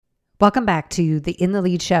Welcome back to the In the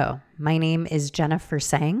Lead Show. My name is Jennifer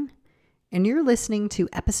Sang, and you're listening to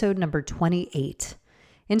episode number 28.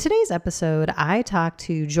 In today's episode, I talk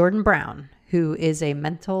to Jordan Brown, who is a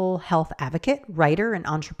mental health advocate, writer, and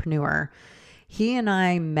entrepreneur. He and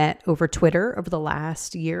I met over Twitter over the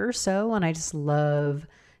last year or so, and I just love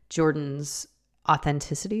Jordan's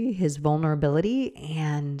authenticity, his vulnerability,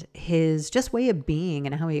 and his just way of being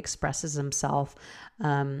and how he expresses himself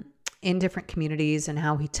in different communities and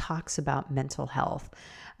how he talks about mental health.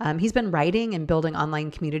 He's been writing and building online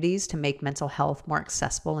communities to make mental health more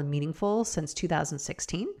accessible and meaningful since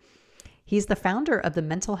 2016. He's the founder of the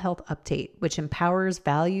Mental Health Update, which empowers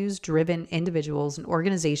values-driven individuals and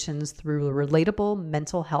organizations through relatable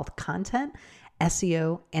mental health content,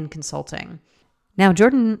 SEO, and consulting. Now,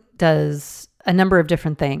 Jordan does a number of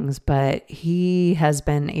different things, but he has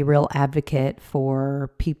been a real advocate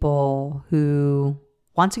for people who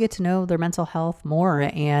want to get to know their mental health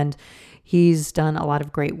more. And he's done a lot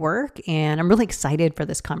of great work. And I'm really excited for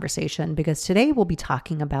this conversation because today we'll be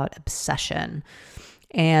talking about obsession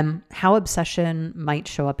and how obsession might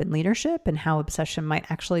show up in leadership and how obsession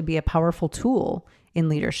might actually be a powerful tool in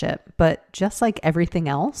leadership. But just like everything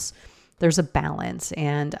else, there's a balance.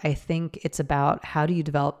 And I think it's about how do you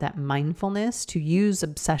develop that mindfulness to use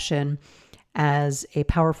obsession as a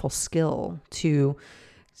powerful skill to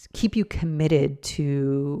keep you committed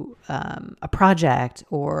to a project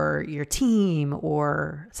or your team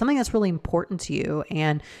or something that's really important to you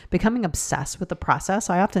and becoming obsessed with the process.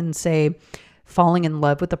 I often say falling in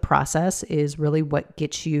love with the process is really what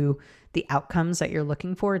gets you the outcomes that you're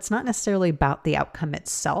looking for. It's not necessarily about the outcome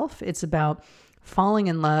itself. It's about falling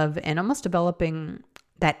in love and almost developing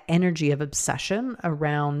that energy of obsession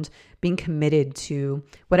around being committed to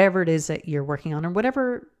whatever it is that you're working on or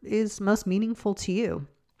whatever is most meaningful to you.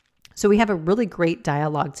 So we have a really great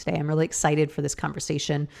dialogue today. I'm really excited for this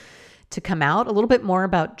conversation to come out. A little bit more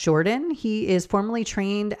about Jordan. He is formally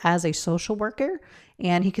trained as a social worker,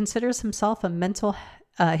 and he considers himself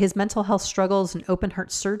his mental health struggles and open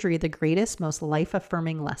heart surgery the greatest, most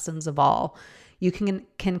life-affirming lessons of all. You can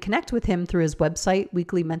connect with him through his website,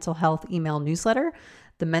 weekly mental health email newsletter,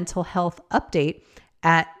 the Mental Health Update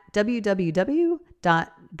at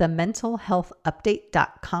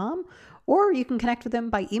www.thementalhealthupdate.com. Or you can connect with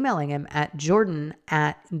him by emailing him at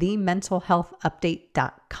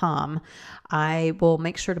jordan@thementalhealthupdate.com. I will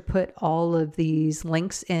make sure to put all of these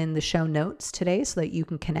links in the show notes today so that you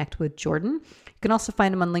can connect with Jordan. You can also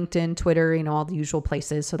find him on LinkedIn, Twitter, all the usual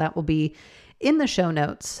places. So that will be in the show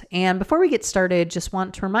notes. And before we get started, just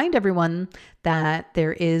want to remind everyone that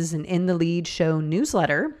there is an In the Lead Show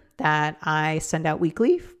newsletter that I send out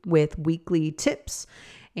weekly with weekly tips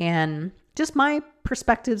and just my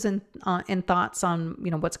perspectives and thoughts on,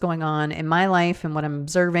 what's going on in my life and what I'm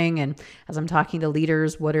observing. And as I'm talking to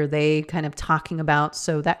leaders, what are they kind of talking about?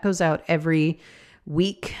 So that goes out every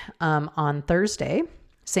week on Thursday,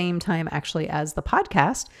 same time actually as the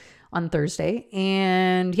podcast on Thursday.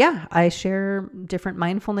 And yeah, I share different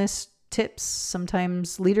mindfulness tips,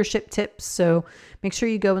 sometimes leadership tips. So make sure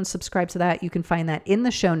you go and subscribe to that. You can find that in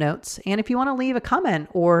the show notes. And if you want to leave a comment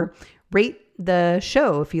or rate the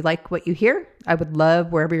show, if you like what you hear, I would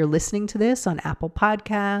love wherever you're listening to this on Apple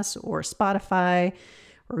Podcasts or Spotify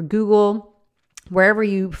or Google, wherever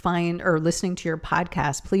you find or listening to your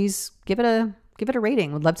podcast, please give it a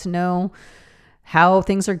rating. Would love to know how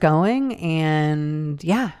things are going. And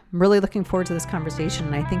yeah, I'm really looking forward to this conversation.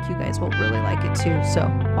 And I think you guys will really like it too. So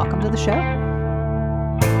welcome to the show.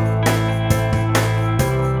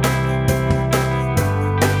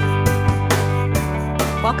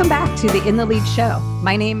 Welcome back to the In the Lead Show.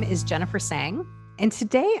 My name is Jennifer Sang, and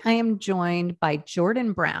today I am joined by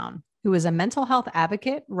Jordan Brown, who is a mental health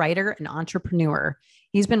advocate, writer, and entrepreneur.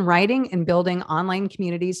 He's been writing and building online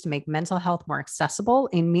communities to make mental health more accessible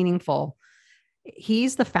and meaningful.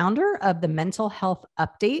 He's the founder of the Mental Health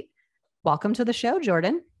Update. Welcome to the show,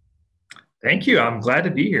 Jordan. Thank you. I'm glad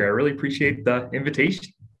to be here. I really appreciate the invitation.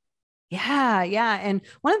 Yeah. And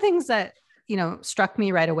one of the things that, struck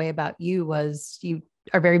me right away about you was you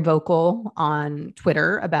are very vocal on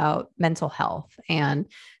Twitter about mental health. And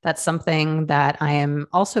that's something that I am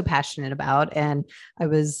also passionate about. And I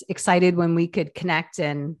was excited when we could connect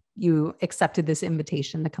and you accepted this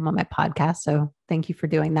invitation to come on my podcast. So thank you for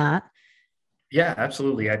doing that. Yeah,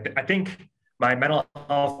 absolutely. I think my mental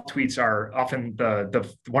health tweets are often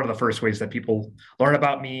the one of the first ways that people learn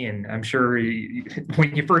about me. And I'm sure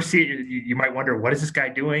when you first see it, you might wonder, what is this guy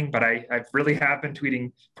doing? But I really have been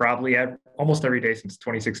tweeting probably almost every day since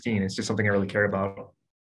 2016. It's just something I really care about.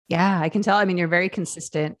 Yeah, I can tell. I mean, you're very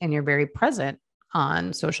consistent and you're very present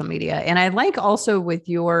on social media. And I like also with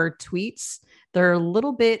your tweets they're a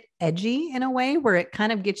little bit edgy in a way where it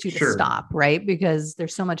kind of gets you to Sure. stop, right? Because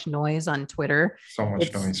there's so much noise on Twitter. So much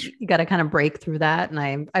It's noise. you got to kind of break through that. And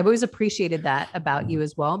I've always appreciated that about you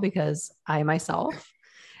as well, because I myself,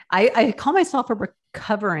 I call myself a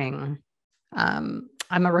recovering, I'm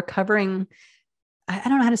a recovering, I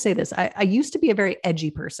don't know how to say this. I used to be a very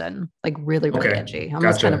edgy person, like really, really Okay. edgy,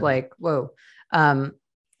 almost kind of Gotcha. like, whoa. Um,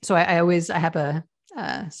 so I have a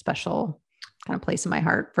special kind of place in my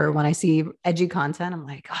heart for when I see edgy content. I'm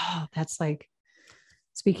like, oh, that's like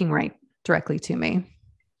speaking right directly to me.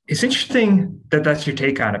 It's interesting that that's your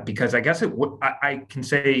take on it because I guess I can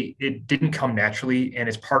say it didn't come naturally and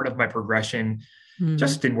it's part of my progression Mm-hmm.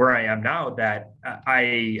 just in where I am now that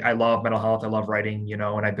I love mental health. I love writing, and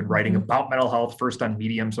I've been writing Mm-hmm. about mental health first on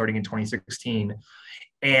Medium starting in 2016.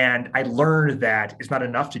 And I learned that it's not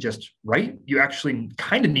enough to just write. You actually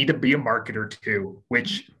kind of need to be a marketer too,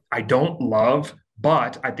 which I don't love,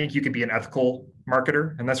 but I think you can be an ethical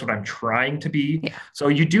marketer. And that's what I'm trying to be. Yeah. So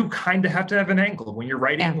you do kind of have to have an angle when you're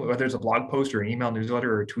writing, Yeah. whether it's a blog post or an email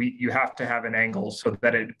newsletter or a tweet, you have to have an angle so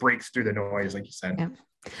that it breaks through the noise, like you said. Yeah.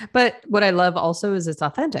 But what I love also is it's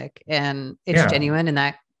authentic and it's Yeah. genuine, and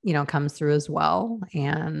that, comes through as well.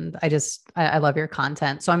 And I love your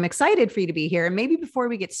content. So I'm excited for you to be here. And maybe before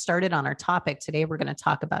we get started on our topic today, we're going to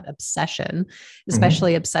talk about obsession, Mm-hmm.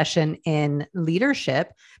 especially obsession in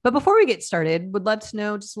leadership. But before we get started, would love to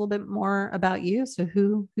know just a little bit more about you. So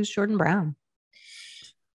who's Jordan Brown?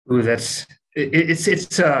 Ooh,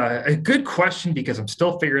 it's a good question because I'm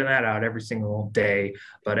still figuring that out every single day.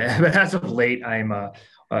 But as of late, I'm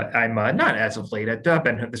not as of late. I've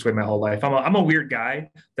been this way my whole life. I'm a weird guy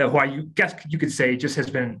that who I guess you could say just has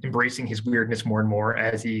been embracing his weirdness more and more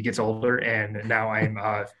as he gets older, and now I'm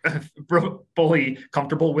fully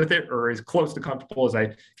comfortable with it, or as close to comfortable as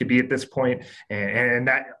I could be at this point. And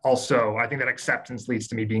that also, I think that acceptance leads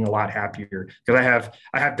to me being a lot happier because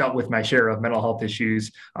I have dealt with my share of mental health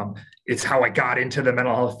issues. It's how I got into the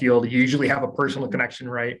mental health field. You usually have a personal connection,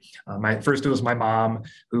 right? My first, it was my mom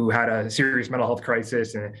who had a serious mental health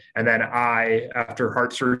crisis, and then I, after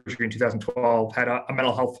heart surgery in 2012, had a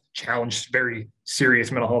mental health challenge, very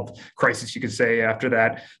serious mental health crisis, you could say, after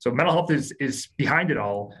that. So mental health is behind it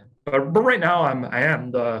all. But right now, I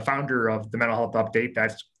am the founder of the Mental Health Update.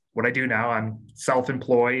 That's what I do now. I'm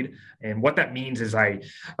self-employed, and what that means is I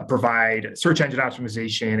provide search engine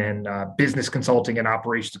optimization and business consulting and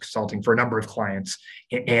operations consulting for a number of clients.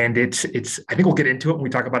 And it's I think we'll get into it when we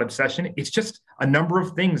talk about obsession. It's just a number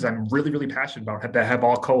of things I'm really really passionate about that have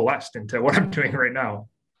all coalesced into what I'm doing right now.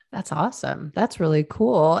 That's awesome. That's really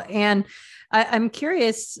cool. And I'm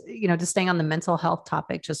curious, just staying on the mental health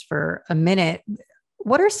topic just for a minute,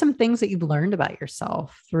 what are some things that you've learned about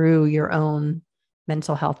yourself through your own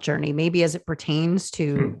mental health journey, maybe as it pertains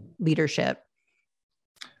to Hmm. leadership?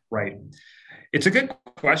 Right. It's a good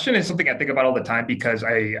question. It's something I think about all the time because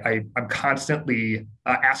I'm constantly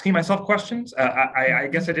asking myself questions. I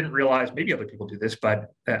guess I didn't realize maybe other people do this,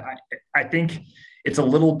 but I think it's a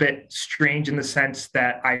little bit strange in the sense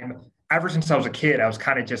that I'm ever since I was a kid, I was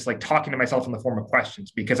kind of just like talking to myself in the form of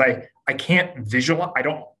questions because I can't visualize. I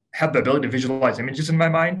don't have the ability to visualize images in my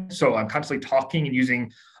mind, so I'm constantly talking and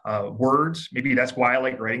using words. Maybe that's why I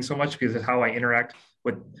like writing so much because it's how I interact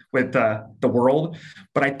with the world.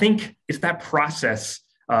 But I think it's that process,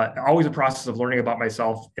 always a process of learning about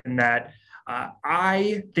myself, and that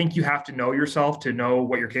I think you have to know yourself to know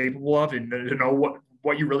what you're capable of and to know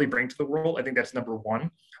what you really bring to the world. I think that's number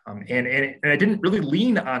one. And I didn't really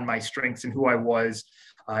lean on my strengths and who I was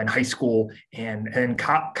in high school and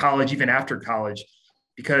college, even after college,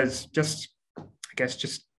 because I guess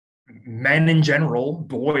just men in general,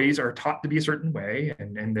 boys are taught to be a certain way,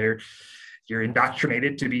 and you're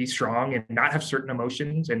indoctrinated to be strong and not have certain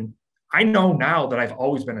emotions. And I know now that I've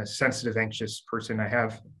always been a sensitive, anxious person. I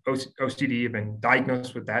have OCD, I've been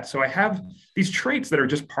diagnosed with that. So I have these traits that are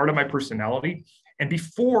just part of my personality. And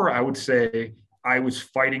before, I would say I was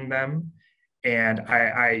fighting them and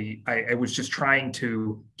I was just trying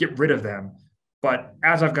to get rid of them. But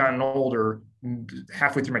as I've gotten older,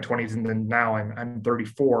 halfway through my 20s, and then now I'm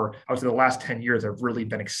 34, I was in the last 10 years, I've really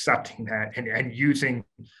been accepting that and using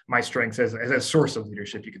my strengths as a source of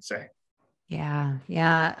leadership, you could say. Yeah.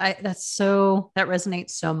 Yeah. That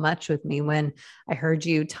resonates so much with me when I heard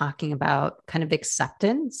you talking about kind of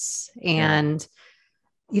acceptance Yeah. and,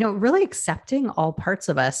 really accepting all parts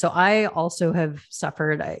of us. So I also have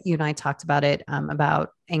suffered, you and I talked about it,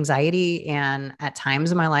 about anxiety. And at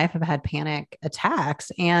times in my life, I've had panic attacks.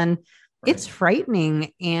 And Right. it's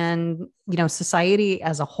frightening. And, society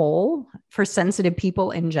as a whole, for sensitive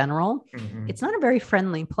people in general, it's Hmm. not a very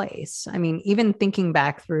friendly place. I mean, even thinking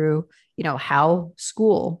back through, how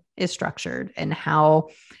school is structured and how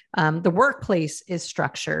the workplace is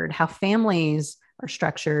structured, how families are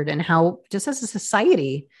structured, and how just as a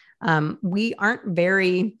society, we aren't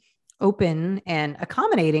very open and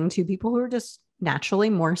accommodating to people who are just naturally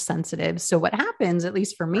more sensitive. So what happens, at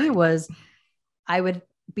least for me, Right. was I would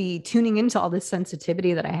be tuning into all this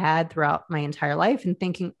sensitivity that I had throughout my entire life and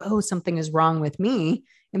thinking, oh, something is wrong with me.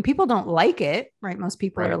 And people don't like it, right? Most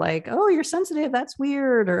people are Right. like, oh, you're sensitive. That's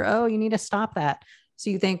weird. Or, oh, you need to stop that. So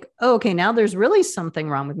you think, oh, okay, now there's really something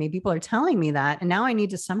wrong with me. People are telling me that. And now I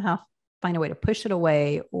need to somehow find a way to push it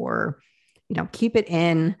away or, keep it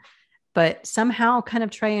in, but somehow kind of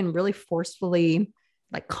try and really forcefully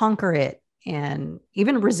like conquer it and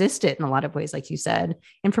even resist it in a lot of ways, like you said.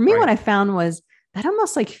 And for me, what Right. I found was that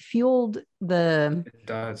almost like fueled It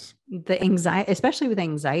does. the anxiety, especially with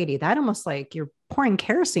anxiety, that almost like you're pouring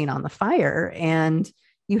kerosene on the fire and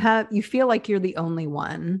you feel like you're the only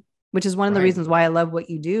one, which is one of the Right. reasons why I love what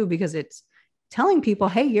you do, because it's telling people,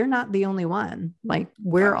 hey, you're not the only one. Like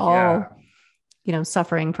we're Yeah. all,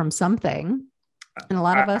 suffering from something. And a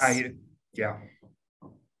lot of us, I yeah,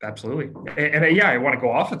 absolutely. And yeah, I want to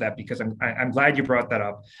go off of that because I'm glad you brought that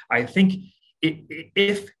up. I think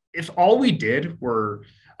if all we did were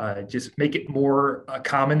just make it more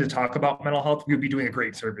common to talk about mental health, we would be doing a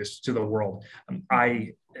great service to the world.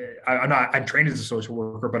 I'm trained as a social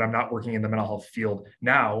worker, but I'm not working in the mental health field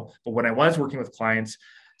now. But when I was working with clients,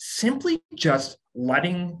 simply just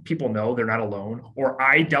letting people know they're not alone, or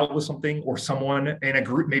I dealt with something, or someone in a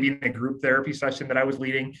group, maybe in a group therapy session that I was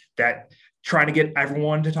leading, that trying to get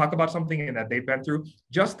everyone to talk about something and that they've been through,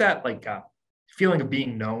 just that like feeling of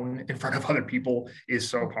being known in front of other people is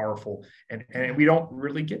so powerful, and we don't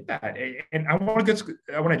really get that. And I want to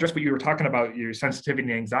address what you were talking about, your sensitivity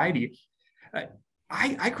and anxiety. uh,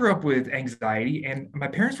 I grew up with anxiety, and my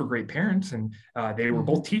parents were great parents, and they were mhm.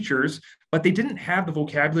 both teachers, but they didn't have the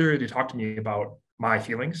vocabulary to talk to me about my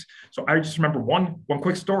feelings. So I just remember one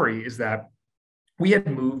quick story is that we had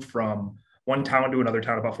moved from one town to another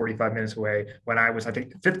town about 45 minutes away when I was, I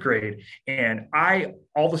think, fifth grade. And I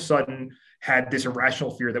all of a sudden had this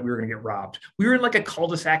irrational fear that we were going to get robbed. We were in like a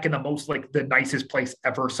cul-de-sac in the most like the nicest place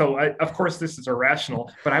ever. So of course this is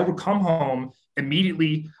irrational, but I would come home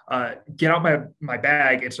immediately, get out my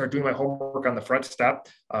bag and start doing my homework on the front step,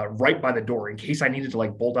 right by the door, in case I needed to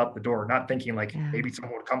like bolt out the door, not thinking like Yeah. maybe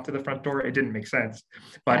someone would come to the front door. It didn't make sense. Yeah.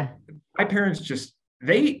 But my parents just,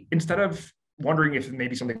 they, instead of wondering if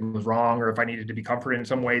maybe something was wrong or if I needed to be comforted in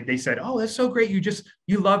some way, they said, "Oh, that's so great.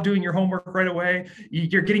 You love doing your homework right away.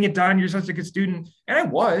 You're getting it done. You're such a good student." And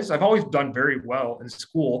I've always done very well in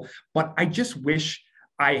school, but I just wish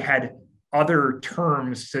I had other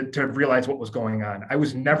terms to realize what was going on. I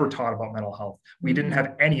was never taught about mental health. We didn't Mm.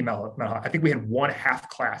 have any mental health. I think we had one half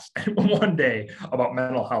class one day about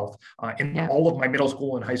mental health in Yeah. all of my middle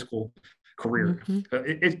school and high school career. Mhm.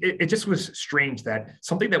 It just was strange that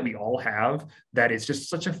something that we all have, that is just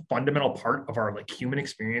such a fundamental part of our like human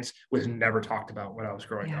experience, was never talked about when I was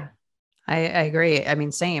growing Yeah. up. I agree. I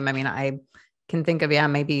mean, same. I mean, I can think of, yeah,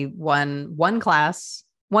 maybe one class,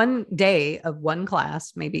 one day of one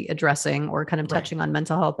class, maybe addressing or kind of Right. touching on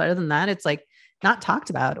mental health. But other than that, it's like not talked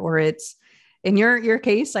about, or it's in your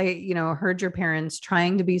case, I, heard your parents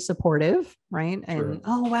trying to be supportive, right? And True.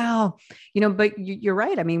 oh wow, but you're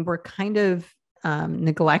right. I mean, we're kind of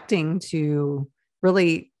neglecting to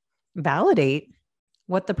really validate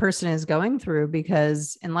what the person is going through,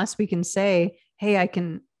 because unless we can say, hey, I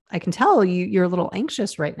can tell you're a little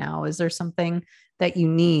anxious right now, is there something that you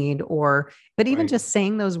need? Or but even Right. just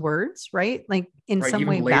saying those words, right, like in Right. some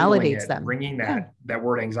Even way labeling validates it, them. bringing Yeah. that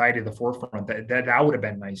word anxiety to the forefront, that would have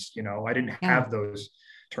been nice. I didn't Yeah. have those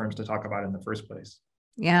terms to talk about in the first place.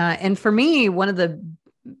 Yeah. And for me, one of the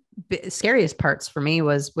scariest parts for me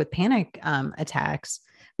was with panic attacks,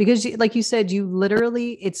 because like you said, you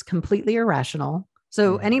literally, it's completely irrational.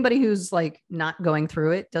 So Mhm. anybody who's like not going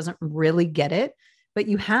through it doesn't really get it, but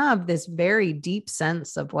you have this very deep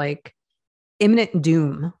sense of like imminent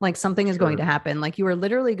doom, like something is going to Sure. happen, like you are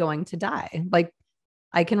literally going to die. Like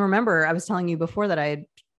I can remember I was telling you before that I had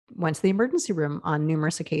went to the emergency room on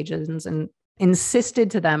numerous occasions and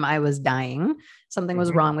insisted to them I was dying. Something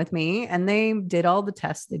was Hmm. wrong with me. And they did all the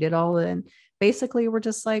tests. They did all the, and basically we're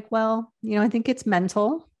just like, well, I think it's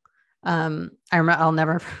mental. I remember, I'll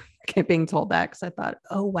never forget being told that, because I thought,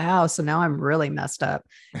 oh wow, so now I'm really messed up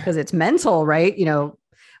because it's mental, right?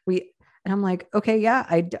 We, and I'm like, okay, yeah,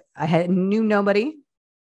 I had knew nobody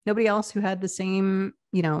else who had the same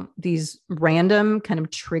these random kind of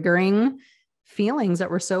triggering feelings that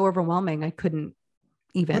were so overwhelming. I couldn't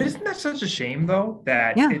But even. isn't that such a shame though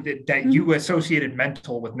that Yeah. that Mm-hmm. you associated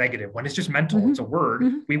mental with negative when it's just mental? Mm-hmm. It's a word.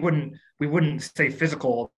 Mm-hmm. We wouldn't say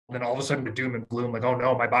physical, then all of a sudden the doom and gloom, like, oh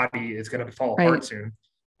no, my body is going to fall Right. apart soon.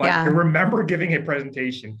 But I Yeah. remember giving a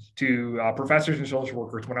presentation to professors and social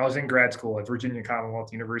workers when I was in grad school at Virginia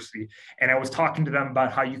Commonwealth University, and I was talking to them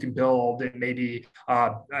about how you can build maybe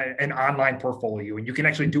an online portfolio, and you can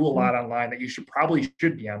actually do a Mm-hmm. lot online that you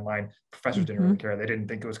should be online. Professors didn't Mm-hmm. really care; they didn't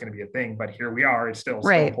think it was going to be a thing, but here we are. It's still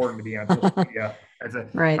Right. important to be on social media as a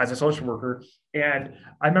Right. social worker. And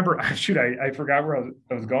I remember, shoot, I forgot where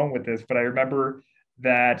I was going with this, but I remember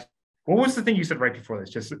that. What was the thing you said right before this?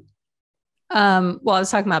 Just Well, I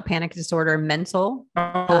was talking about panic disorder, mental,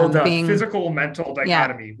 the being, physical mental yeah.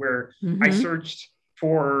 dichotomy where I Mm-hmm. searched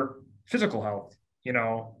for physical health,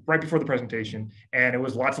 right before the presentation. And it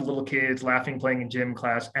was lots of little kids laughing, playing in gym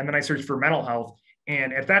class. And then I searched for mental health.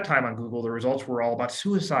 And at that time on Google, the results were all about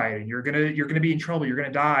suicide and you're gonna be in trouble, you're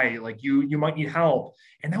gonna die, like you might need help.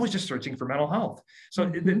 And that was just searching for mental health. So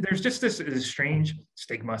Mm-hmm. there's just this strange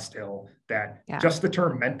stigma still that Yeah. just the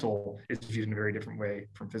term mental is used in a very different way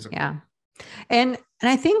from physical. Yeah. And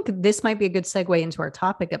I think this might be a good segue into our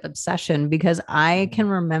topic of obsession, because I can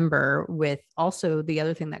remember with also the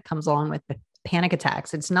other thing that comes along with the panic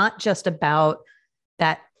attacks. It's not just about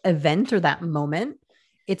that event or that moment.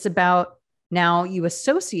 It's about now you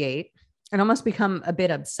associate and almost become a bit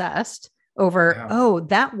obsessed over, Yeah. oh,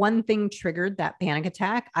 that one thing triggered that panic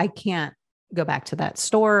attack. I can't go back to that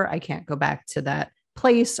store. I can't go back to that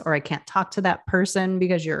place, or I can't talk to that person,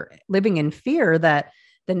 because you're living in fear that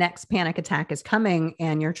the next panic attack is coming,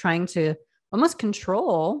 and you're trying to almost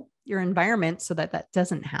control your environment so that that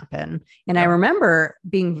doesn't happen. And I Yeah. remember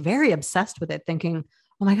being very obsessed with it, thinking,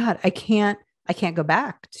 oh my God, I can't go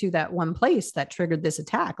back to that one place that triggered this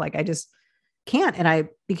attack. Like I just can't. And I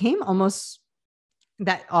became almost,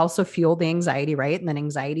 that also fueled the anxiety, right? And then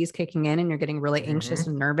anxiety is kicking in and you're getting really anxious Mm-hmm.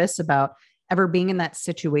 and nervous about ever being in that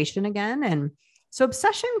situation again. And so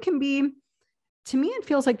obsession can be, to me, it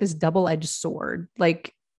feels like this double-edged sword.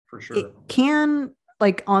 Like For it sure. can,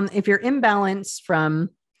 like, on, if you're imbalanced from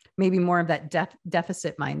maybe more of that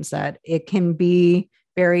deficit mindset, it can be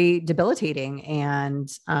very debilitating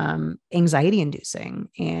and anxiety inducing,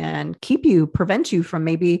 and prevent you from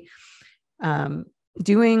maybe um,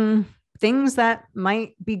 doing things that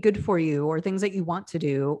might be good for you, or things that you want to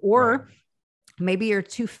do, Right. or maybe you're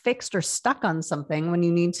too fixed or stuck on something when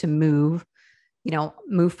you need to move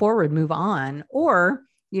forward, move on. Or,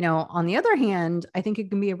 on the other hand, I think it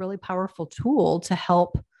can be a really powerful tool to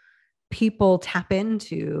help people tap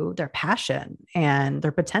into their passion and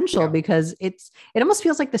their potential, Yeah. because it almost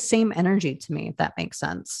feels like the same energy to me, if that makes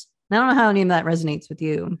sense. And I don't know how any of that resonates with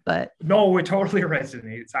you, but No, it totally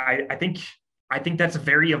resonates. I think that's a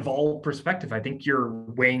very evolved perspective. I think you're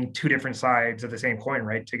weighing two different sides of the same coin,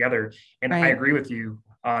 right, together. And I right. agree with you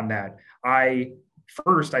on that. I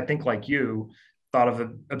think like you thought of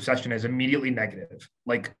the obsession as immediately negative,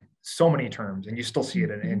 like so many terms, and you still see it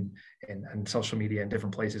Mm-hmm. in social media and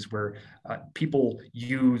different places where people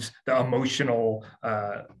use the emotional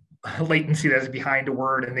latency that's behind a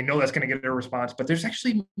word, and they know that's going to get a response. But there's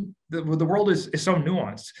actually the world is so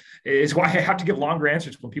nuanced. It's why I have to give longer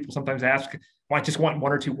answers when people sometimes ask, "Well, I just want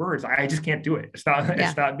one or two words." I just can't do it. It's not Yeah.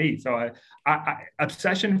 it's not me. So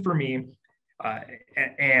obsession for me. Uh,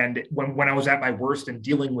 and when I was at my worst and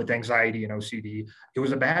dealing with anxiety and OCD, it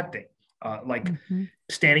was a bad thing. Like Mm-hmm.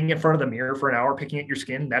 standing in front of the mirror for an hour picking at your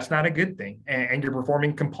skin, that's not a good thing. And you're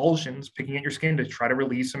performing compulsions, picking at your skin to try to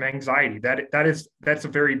release some anxiety. That's a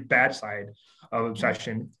very bad side of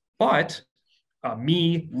obsession. But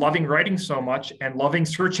me loving writing so much and loving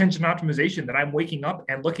search engine optimization that I'm waking up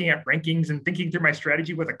and looking at rankings and thinking through my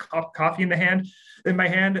strategy with a cup of coffee in my hand.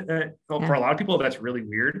 Well, for Yeah. a lot of people, that's really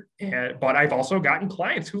weird. But I've also gotten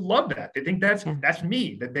clients who love that. They think that's Yeah. that's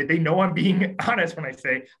me. That they know I'm being honest when I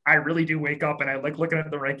say I really do wake up and I like looking at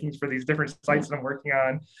the rankings for these different Yeah. sites that I'm working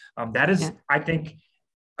on. That Yeah. is, I think,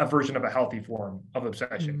 a version of a healthy form of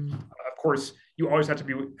obsession. Mm-hmm. Of course, you always have to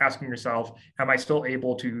be asking yourself, am I still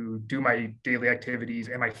able to do my daily activities?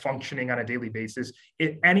 Am I functioning on a daily basis?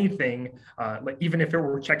 If anything, like even if it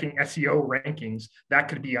were checking SEO rankings, that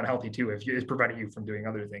could be unhealthy too if it's preventing you from doing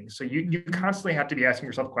other things. So you Mm-hmm. constantly have to be asking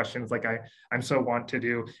yourself questions like I'm so want to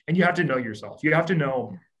do, and you have to know yourself. You have to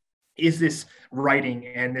know, is this writing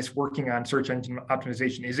and this working on search engine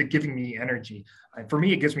optimization, is it giving me energy? For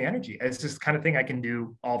me, it gives me energy. It's this kind of thing I can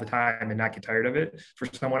do all the time and not get tired of it. For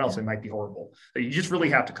someone else, Yeah. it might be horrible. So you just really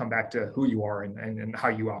have to come back to who you are and how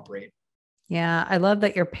you operate. Yeah. I love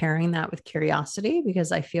that you're pairing that with curiosity,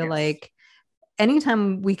 because I feel Yes. like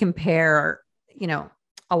anytime we compare, you know,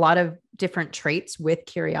 a lot of different traits with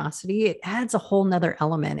curiosity, it adds a whole nother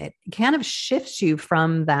element. It kind of shifts you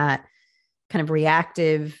from that kind of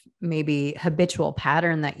reactive, maybe habitual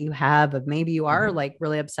pattern that you have of maybe you are Mhm. like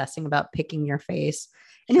really obsessing about picking your face.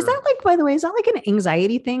 And is that Sure. like, by the way, is that like an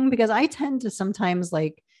anxiety thing? Because I tend to sometimes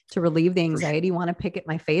like to relieve the For sure. anxiety, want to pick at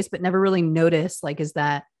my face, but never really notice like, is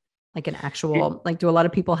that like an It, actual, like, do a lot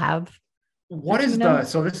of people have what that? Do you is know?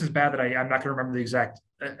 so this is bad that I'm not going to remember the exact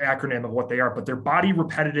acronym of what they are, but they're body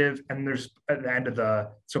repetitive, and there's at the end of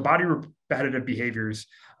so body repetitive behaviors.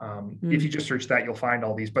 If Mm. you just search that, you'll find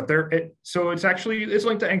all these, but so it's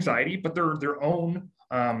linked to anxiety, but they're their own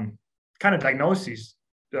kind of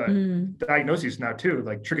uh, Mm. diagnoses now too,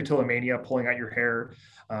 like trichotillomania, pulling out your hair,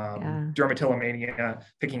 Yeah. dermatillomania,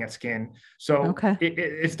 picking at skin. So Okay.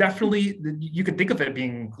 it's definitely, you could think of it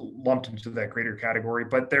being lumped into that greater category,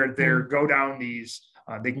 but Mm.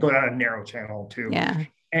 they can go down a narrow channel too, Yeah.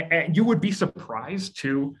 and you would be surprised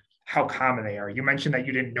too how common they are. You mentioned that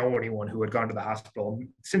you didn't know anyone who had gone to the hospital.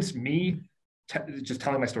 Since me just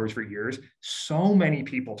telling my stories for years, so many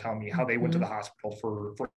people tell me how they went to Mm-hmm. the hospital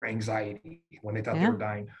for anxiety when they thought they Yeah. were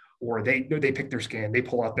dying, or they pick their skin, they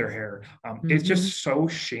pull out their hair. It's Mm-hmm. just so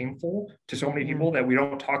shameful to so many Yeah. people that we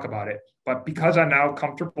don't talk about it. But because I'm now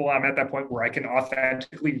comfortable, I'm at that point where I can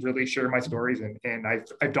authentically really share my stories, and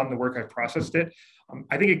I've done the work, I've processed it.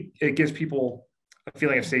 I think it gives people a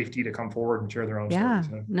feeling of safety to come forward and share their own Yeah.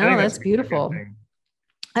 stories. And I No, think that's that's a good beautiful. thing.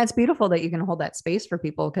 That's beautiful that you can hold that space for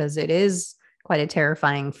people because it is quite a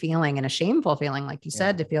terrifying feeling and a shameful feeling, like you Yeah.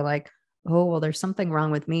 said, to feel like, oh, well, there's something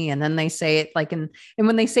wrong with me. And then they say it like, and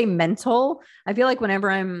when they say mental, I feel like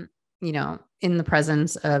whenever I'm, you know, in the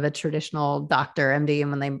presence of a traditional doctor, MD,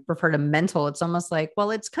 and when they refer to mental, it's almost like,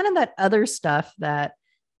 well, it's kind of that other stuff that,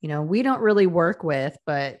 you know, we don't really work with,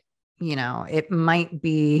 but, you know, it might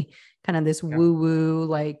be kind of this Yeah. woo woo,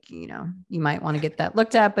 like, you know, you might want to get that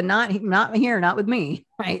looked at, but not here, not with me.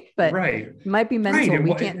 Right. But Right. it might be Right. mental.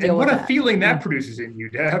 We can't deal And with what a that. feeling Yeah. that produces in you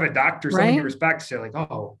to have a doctor, someone you Right. respect, say like,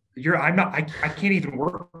 "Oh, I can't even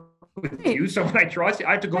work with Right. you. Someone I trust.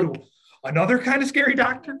 I have to go to Like, another kind of scary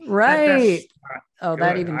doctor." That's right. not Oh,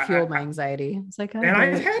 that good. even fueled my anxiety. It's like, oh, And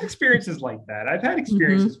I've great. had experiences like that. I've had Mm-hmm.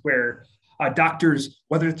 experiences where doctors,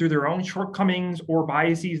 whether through their own shortcomings or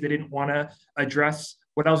biases, they didn't want to address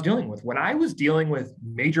what I was dealing with. When I was dealing with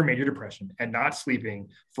major depression and not sleeping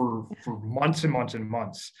for months and months and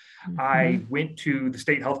months, Mm-hmm. I went to the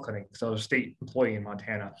state health clinic. So I was a state employee in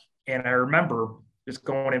Montana. And I remember just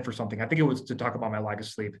going in for something. I think it was to talk about my lack of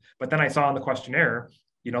sleep. But then I saw in the questionnaire,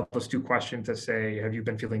 those two questions that say, have you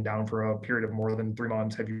been feeling down for a period of more than 3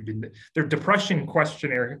 months? Have you been, their depression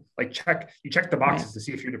questionnaire, like you check the Right. boxes to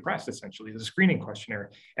see if you're depressed, essentially, the screening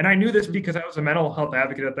questionnaire. And I knew this because I was a mental health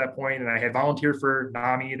advocate at that point, and I had volunteered for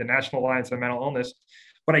NAMI, the National Alliance on Mental Illness.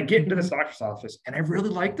 But I get into Mm-hmm. this doctor's office, and I really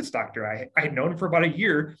liked this doctor. I had known him for about a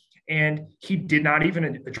year, and he did not even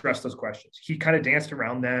address those questions. He kind of danced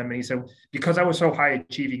around them, and he said, because I was so high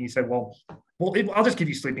achieving, he said, I'll just give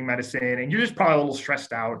you sleeping medicine, and you're just probably a little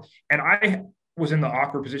stressed out. And I was in the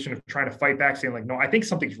awkward position of trying to fight back, saying like, no, I think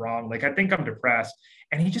something's wrong. Like, I think I'm depressed.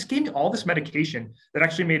 And he just gave me all this medication that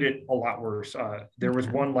actually made it a lot worse. There was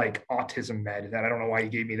Okay. one like autism med that I don't know why he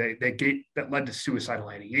gave me that led to suicidal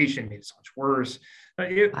ideation, made it so much worse.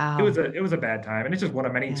 Wow. It was a bad time, and it's just one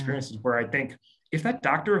of many Yeah. experiences where I think if that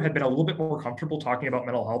doctor had been a little bit more comfortable talking about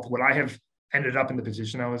mental health, would I have ended up in the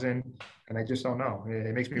position I was in? And I just don't know.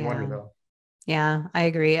 It makes me wonder Yeah. though. Yeah, I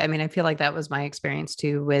agree. I mean, I feel like that was my experience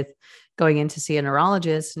too with going in to see a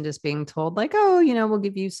neurologist and just being told, like, oh, you know, we'll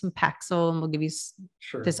give you some Paxil and we'll give you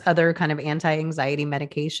Sure. this other kind of anti-anxiety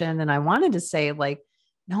medication. And I wanted to say, like,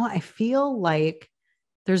 no, I feel like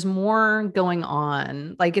there's more going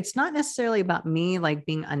on. Like, it's not necessarily about me, like,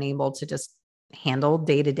 being unable to just handle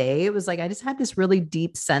day to day. It was like, I just had this really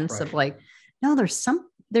deep sense of, Right. like, no,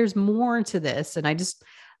 there's more to this. And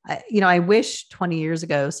I wish 20 years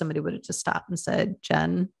ago somebody would have just stopped and said,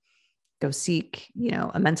 Jen, go seek,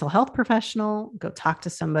 a mental health professional, go talk to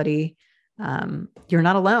somebody. You're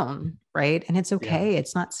not alone, right? And it's Yeah. okay.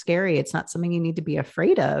 It's not scary. It's not something you need to be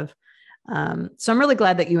afraid of. So I'm really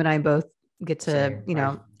glad that you and I both get to, Same.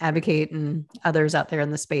 I advocate and others out there in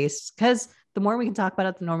the space because the more we can talk about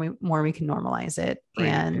it, the more we can normalize it. great.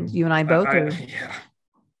 And And you and I both are yeah.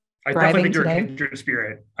 I definitely thriving think you're a today. kindred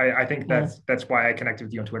spirit. I think Yeah. that's why I connected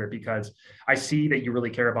with you on Twitter, because I see that you really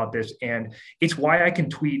care about this, and it's why I can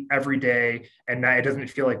tweet every day and that it doesn't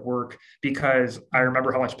feel like work, because I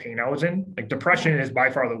remember how much pain I was in. Like Yeah. depression is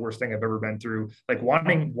by far the worst thing I've ever been through. Like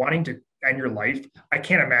wanting to end your life. I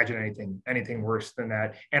can't imagine anything worse than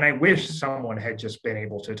that. And I wish someone had just been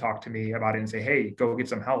able to talk to me about it and say, "Hey, go get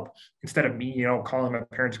some help," instead of me, calling my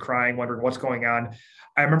parents crying, wondering what's going on.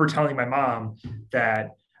 I remember telling my mom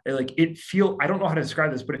that like I don't know how to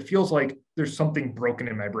describe this, but it feels like there's something broken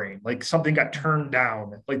in my brain, like something got turned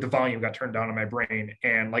down, like the volume got turned down in my brain,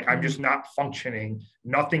 and like I'm Mm. just not functioning.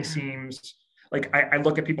 Nothing Yeah. seems like I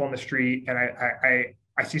look at people on the street and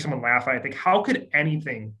I see someone laugh and I think, how could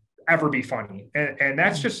anything ever be funny? And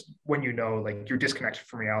that's Mm. just when like you're disconnected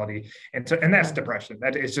from reality. And that's Yeah. depression.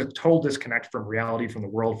 That is a total disconnect from reality, from the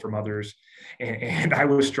world, from others. And I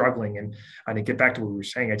was struggling. And to get back to what we were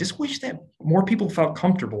saying, I just wish that more people felt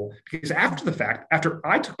comfortable, because after the fact, after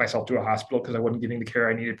I took myself to a hospital because I wasn't getting the care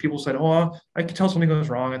I needed, people said, "Oh, I could tell something was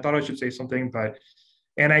wrong. I thought I should say something." But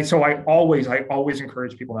I always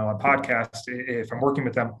encourage people now on podcasts, if I'm working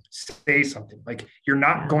with them, say something. Like, you're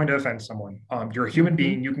not Yeah. going to offend someone. You're a human Hmm.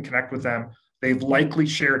 being. You can connect with them. They've Yeah. likely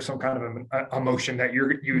shared some kind of emotion that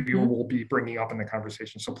you Hmm. will be bringing up in the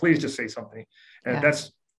conversation. So please just say something. And Yeah.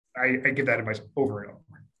 I give that advice over and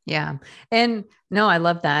over. Yeah. And no, I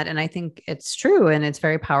love that. And I think it's true and it's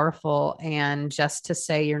very powerful. And just to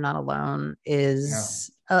say you're not alone Yeah.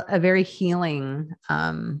 is a very healing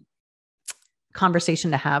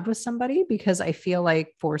conversation to have with somebody, because I feel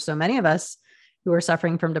like for so many of us who are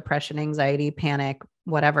suffering from depression, anxiety, panic,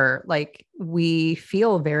 whatever, like we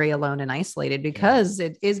feel very alone and isolated Yeah. because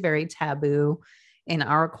it is very taboo in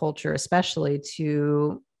our culture, especially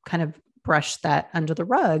to kind of brush that under the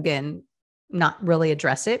rug and not really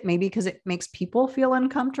address it, maybe because it makes people feel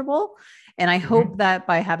uncomfortable. And I hope Mm-hmm. that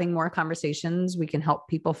by having more conversations, we can help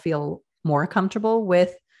people feel more comfortable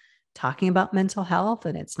with talking about mental health,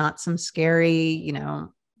 and it's not some scary,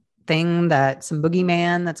 thing that some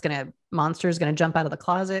boogeyman that's going to monster is going to jump out of the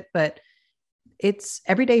closet, but it's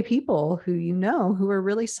everyday people who are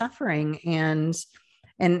really suffering. And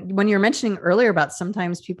when you're mentioning earlier about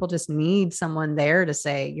sometimes people just need someone there to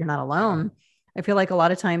say you're not Yeah. alone, I feel like a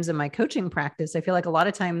lot of times in my coaching practice, I feel like a lot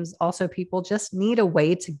of times also people just need a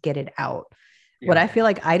way to get it out. What Yeah. I feel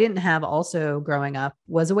like I didn't have also growing up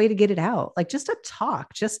was a way to get it out, like just to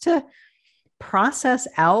talk, just to process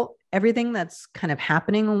out everything that's kind of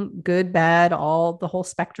happening, good, bad, all the whole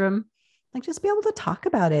spectrum. Like just be able to talk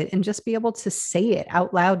about it and just be able to say it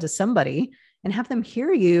out loud to somebody and have them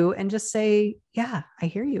hear you and just say, "Yeah, I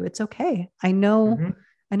hear you. It's okay. Mm-hmm.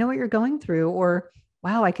 I know what you're going through," or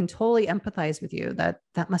 "Wow, I can totally empathize with you.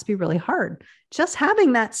 That must be really hard." Just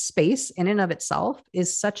having that space in and of itself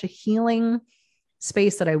is such a healing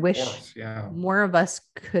space that I Of wish course. Yeah. more of us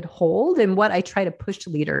could hold. And what I try to push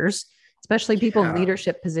leaders, especially people in Yeah.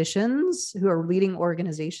 leadership positions who are leading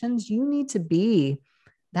organizations, you need to be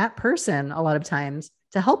that person a lot of times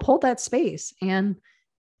to help hold that space. And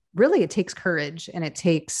really, it takes courage and it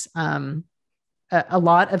takes a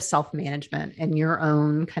lot of self management and your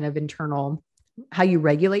own kind of internal, how you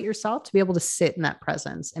regulate yourself to be able to sit in that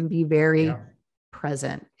presence and be very Yeah.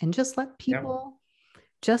 present and just let Yeah. people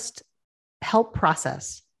just help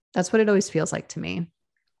process. That's what it always feels like to me.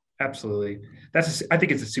 Absolutely. I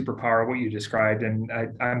think it's a superpower what you described. And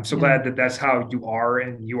I'm so Yeah. glad that that's how you are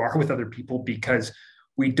and you are with other people, because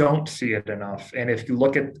we don't see it enough. And if you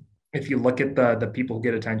look at the people who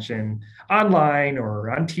get attention online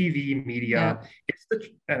or on TV Yeah. media,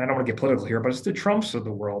 and I don't want to get political here, but it's the Trumps of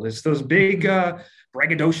the world. It's those big Mm-hmm.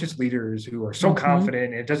 braggadocious leaders who are so Mm-hmm.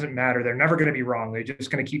 confident it doesn't matter. They're never going to be wrong. They're just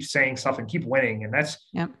going to keep saying stuff and keep winning. And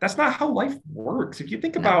Yep. that's not how life works. If you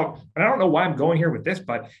think No. about, and I don't know why I'm going here with this,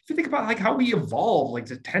 but if you think about like how we evolved like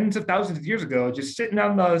the tens of thousands of years ago, just sitting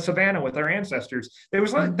on the savannah with our ancestors, there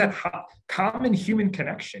was like Mm-hmm. that common human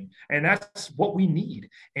connection, and that's what we need.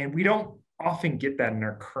 And we don't often get that in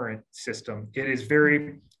our current system. It is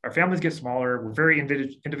our families get smaller. We're very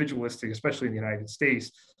individualistic, especially in the United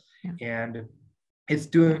States, Yeah. and it's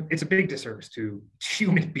a big disservice to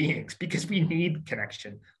human beings, because we need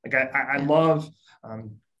connection. Like I Yeah. love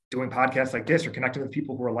doing podcasts like this or connecting with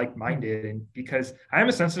people who are like-minded, and because I am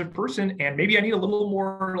a sensitive person and maybe I need a little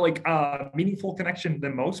more like meaningful connection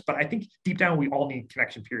than most, but I think deep down we all need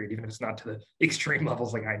connection, period, even if it's not to the extreme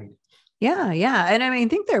levels like I need. Yeah. Yeah. And I mean, I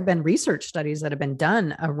think there have been research studies that have been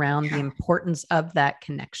done around the Yeah. importance of that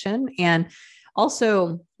connection and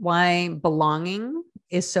also why belonging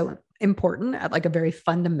is so important at like a very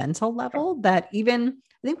fundamental Yeah. level that even,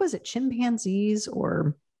 I think, was it chimpanzees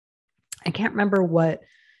or I can't remember what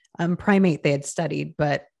primate they had studied,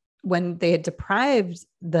 but when they had deprived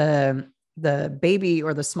the baby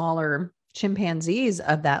or the smaller chimpanzees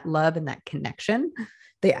of that love and that connection,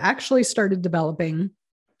 they actually started developing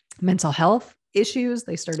mental health issues.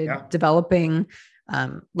 They started developing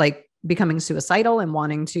like becoming suicidal and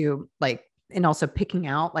wanting to like, and also picking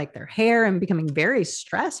out like their hair and becoming very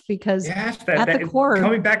stressed because the core,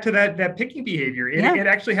 coming back to that picking behavior, it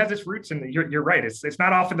actually has its roots. And you're right. It's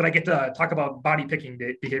not often that I get to talk about body picking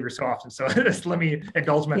behavior so often. So let me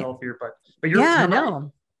indulge myself here, but you're right.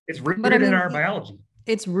 It's rooted in our biology.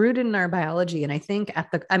 It's rooted in our biology. And I think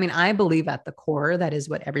I believe at the core, that is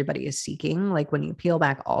what everybody is seeking. Like when you peel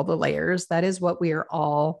back all the layers, that is what we are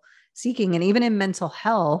all seeking. And even in mental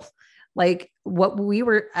health, like what we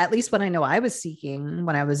were, at least what I know I was seeking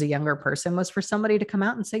when I was a younger person, was for somebody to come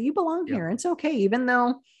out and say, you belong here. It's okay. Even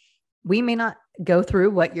though we may not go through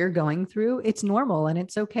what you're going through, it's normal and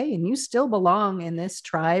it's okay. And you still belong in this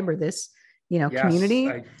tribe or this, community.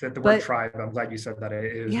 I said the word tribe. I'm glad you said that.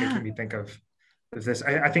 It was making me think of this.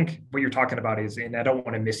 I think what you're talking about is, and I don't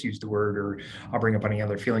want to misuse the word or I'll bring up any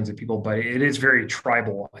other feelings of people, but it is very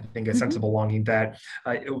tribal. I think a sense of belonging that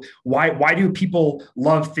why do people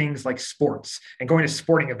love things like sports and going to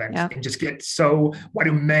sporting events and just why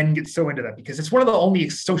do men get so into that? Because it's one of the only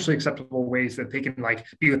socially acceptable ways that they can like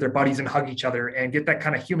be with their buddies and hug each other and get that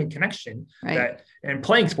kind of human connection and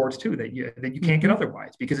playing sports too, that you can't get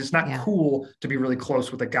otherwise, because it's not cool to be really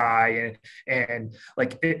close with a guy. And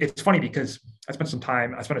like, it's funny because I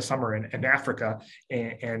spent a summer in Africa,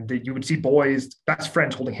 and you would see boys, best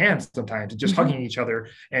friends holding hands sometimes, just hugging each other.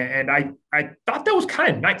 And I thought that was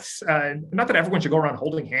kind of nice. Not that everyone should go around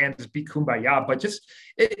holding hands, be kumbaya, but just,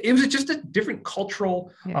 it was just a different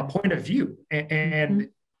cultural point of view. And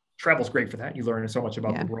travel's great for that. You learn so much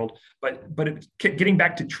about the world, but getting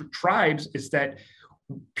back to tribes is that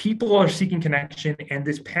people are seeking connection, and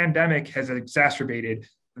this pandemic has exacerbated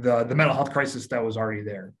the mental health crisis that was already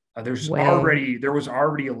there. There was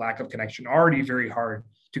already a lack of connection, already very hard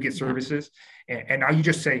to get services. And now you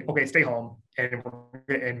just say, okay, stay home,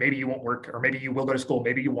 and maybe you won't work, or maybe you will go to school,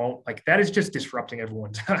 maybe you won't. Like, that is just disrupting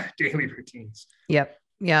everyone's daily routines. Yep.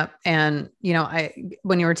 And,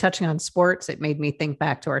 when you were touching on sports, it made me think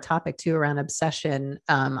back to our topic too, around obsession.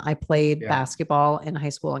 I played basketball in high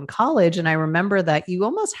school and college. And I remember that you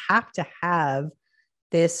almost have to have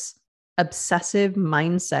this obsessive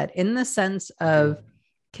mindset in the sense of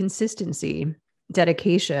consistency,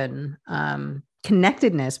 dedication,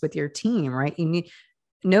 connectedness with your team, right?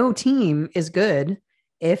 No team is good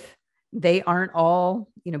if they aren't all,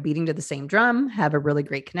 beating to the same drum, have a really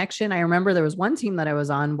great connection. I remember there was one team that I was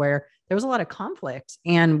on where there was a lot of conflict,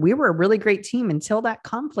 and we were a really great team until that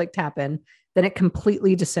conflict happened. Then it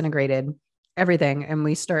completely disintegrated everything. And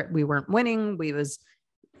we weren't winning. It was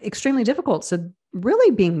extremely difficult. So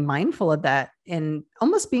really being mindful of that and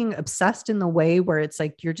almost being obsessed in the way where it's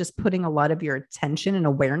like, you're just putting a lot of your attention and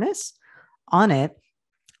awareness on it,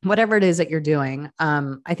 whatever it is that you're doing,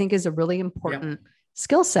 I think is a really important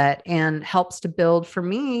skill set, and helps to build, for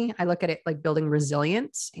me, I look at it like building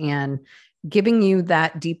resilience and giving you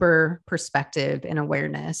that deeper perspective and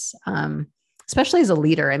awareness, especially as a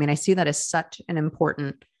leader. I mean, I see that as such an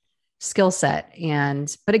important skill set.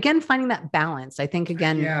 But again, finding that balance, I think,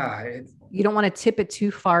 again, you don't want to tip it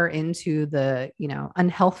too far into the,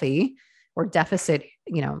 unhealthy or deficit,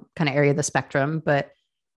 kind of area of the spectrum, but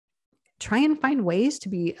try and find ways to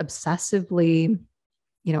be obsessively,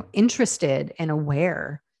 interested and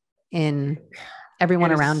aware in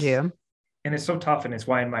everyone around you. And it's so tough. And it's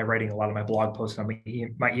why in my writing, a lot of my blog posts on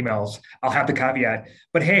my emails, I'll have the caveat,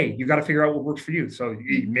 but hey, you got to figure out what works for you. So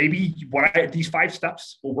maybe these 5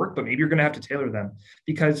 steps will work, but maybe you're going to have to tailor them,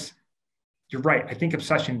 because you're right. I think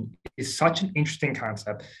obsession is such an interesting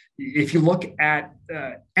concept. If you look at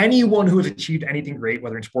anyone who has achieved anything great,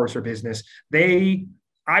 whether in sports or business,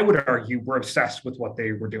 I would argue, were obsessed with what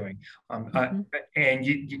they were doing. And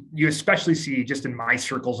you especially see, just in my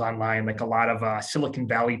circles online, like a lot of Silicon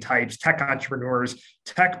Valley types, tech entrepreneurs,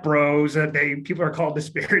 tech bros, people are called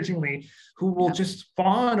disparagingly, who will just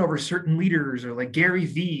fawn over certain leaders, or like Gary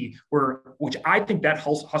Vee, which I think that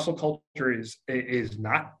hustle culture is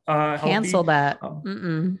not healthy. Cancel that.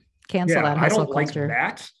 Cancel that hustle culture. Like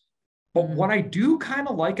that. But what I do kind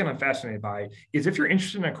of like, and I'm fascinated by, is if you're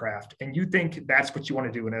interested in a craft and you think that's what you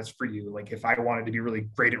want to do and that's for you, like if I wanted to be really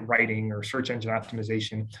great at writing or search engine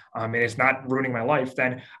optimization, and it's not ruining my life,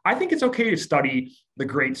 then I think it's okay to study the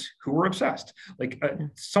greats who were obsessed. Like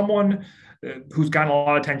someone who's gotten a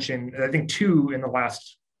lot of attention, I think 2 in the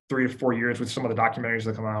last 3 to 4 years with some of the documentaries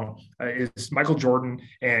that come out is Michael Jordan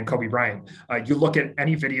and Kobe Bryant. You look at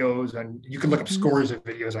any videos, and you can look up scores of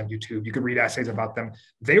videos on YouTube. You can read essays about them.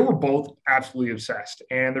 They were both absolutely obsessed,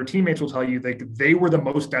 and their teammates will tell you they were the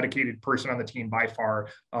most dedicated person on the team by far.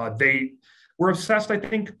 They were obsessed, I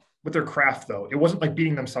think, with their craft, though. It wasn't like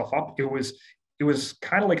beating themselves up. It was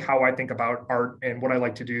kind of like how I think about art and what I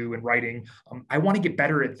like to do in writing. I want to get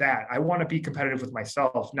better at that. I want to be competitive with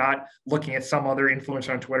myself, not looking at some other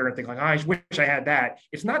influencer on Twitter and think like, oh, I wish I had that.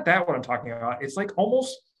 It's not that what I'm talking about. It's like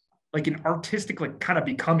almost like an artistic, like kind of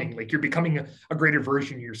becoming, like you're becoming a greater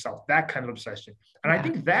version of yourself, that kind of obsession. And I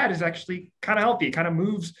think that is actually kind of healthy. It kind of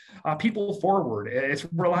moves people forward. It's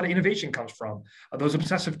where a lot of innovation comes from, those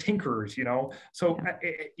obsessive tinkerers, you know? So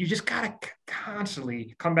you just got to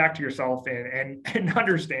constantly come back to yourself and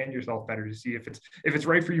understand yourself better to see if it's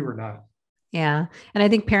right for you or not. Yeah. And I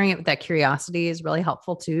think pairing it with that curiosity is really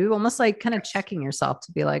helpful too. Almost like kind of checking yourself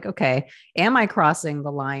to be like, okay, am I crossing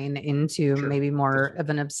the line into maybe more of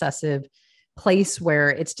an obsessive place where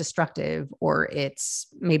it's destructive or it's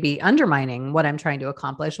maybe undermining what I'm trying to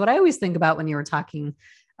accomplish? What I always think about when you were talking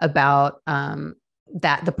about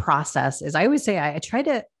that the process is, I always say I try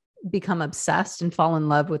to become obsessed and fall in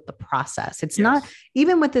love with the process. It's not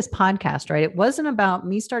even with this podcast, right? It wasn't about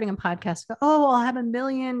me starting a podcast. Oh, I'll have 1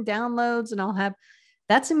 million downloads and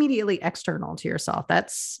that's immediately external to yourself.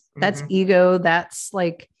 That's ego. That's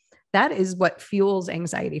like, that is what fuels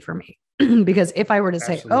anxiety for me. Because if I were to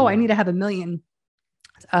say, oh, I need to have 1 million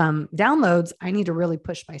downloads, I need to really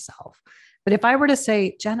push myself. But if I were to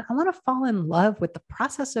say, Jen, I want to fall in love with the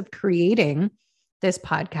process of creating this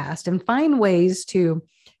podcast and find ways to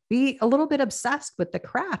be a little bit obsessed with the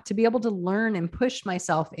craft, to be able to learn and push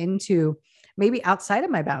myself into maybe outside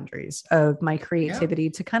of my boundaries of my creativity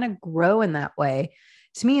to kind of grow in that way.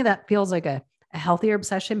 To me, that feels like a healthier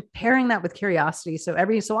obsession, pairing that with curiosity. So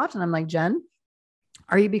every so often I'm like, Jen,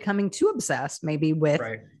 are you becoming too obsessed maybe with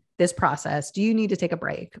this process? Do you need to take a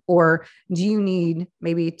break, or do you need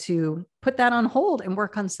maybe to put that on hold and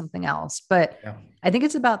work on something else? But I think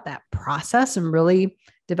it's about that process and really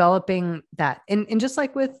developing that. And just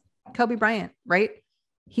like with Kobe Bryant, right?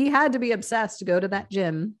 He had to be obsessed to go to that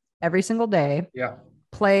gym every single day,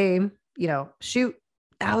 play, shoot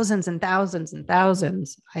thousands and thousands and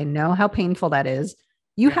thousands. I know how painful that is.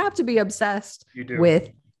 You have to be obsessed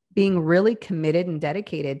with being really committed and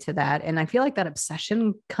dedicated to that. And I feel like that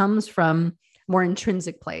obsession comes from more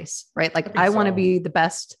intrinsic place, right? Like I want to be the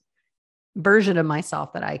best version of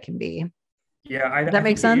myself that I can be. Yeah. Does that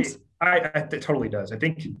make sense? It totally does. I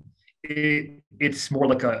think it's more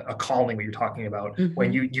like a calling, what you're talking about,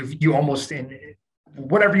 when you almost, in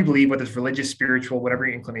whatever you believe, whether it's religious, spiritual, whatever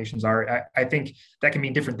your inclinations are, I think that can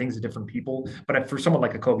mean different things to different people. But for someone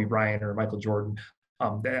like a Kobe Bryant or Michael Jordan,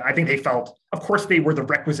 I think they felt, of course, they were the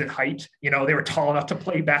requisite height. They were tall enough to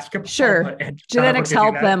play basketball. Sure. Genetics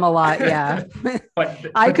helped them a lot. Yeah. but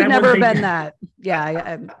I could never have been that. Yeah.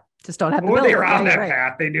 I just don't have the ability. They were on that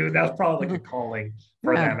path. They knew that was probably like a calling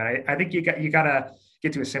for them. And I think you got to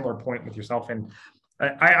get to a similar point with yourself. And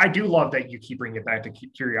I do love that you keep bringing it back to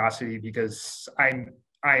curiosity, because I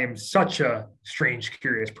am such a strange,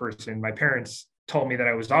 curious person. My parents told me that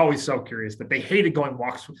I was always so curious, that they hated going on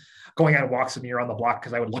walks with me around the block,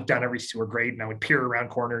 because I would look down every sewer grate and I would peer around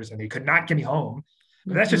corners and they could not get me home.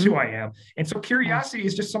 But that's just who I am. And so curiosity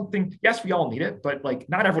is just something, yes, we all need it, but like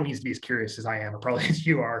not everyone needs to be as curious as I am, or probably as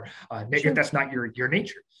you are. If that's not your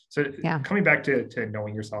nature. So coming back to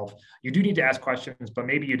knowing yourself, you do need to ask questions, but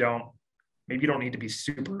maybe you don't need to be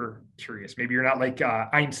super curious. Maybe you're not like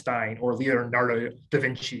Einstein or Leonardo da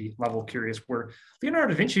Vinci level curious, where Leonardo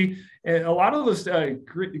da Vinci, a lot of those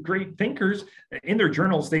great thinkers in their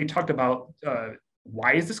journals, they talked about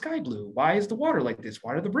why is the sky blue? Why is the water like this?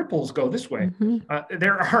 Why do the ripples go this way?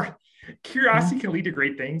 Curiosity can lead to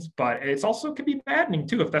great things, but it's also can be maddening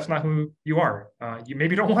too if that's not who you are. You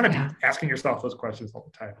maybe don't want to be asking yourself those questions all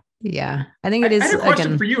the time. Yeah, I think it is. I had a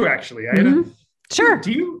question for you, actually. Sure.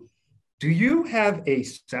 Do you have a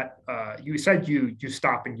set? You said you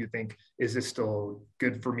stop and you think, is this still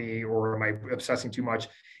good for me, or am I obsessing too much?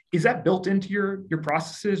 Is that built into your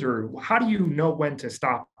processes, or how do you know when to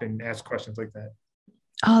stop and ask questions like that?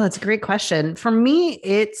 Oh, that's a great question. For me,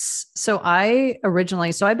 I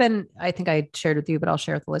think I shared with you, but I'll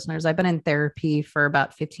share with the listeners. I've been in therapy for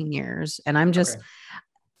about 15 years, and I'm just,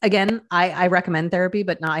 again, I recommend therapy,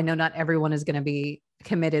 but I know not everyone is going to be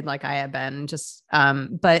committed like I have been.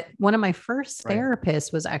 But one of my first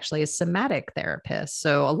therapists was actually a somatic therapist.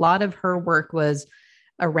 So a lot of her work was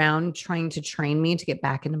around trying to train me to get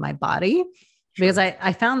back into my body. because Sure.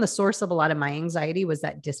 I found the source of a lot of my anxiety was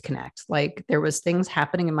that disconnect. Like there was things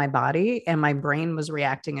happening in my body and my brain was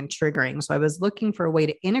reacting and triggering. So I was looking for a way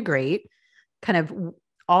to integrate kind of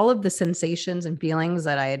all of the sensations and feelings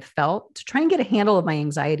that I had felt to try and get a handle of my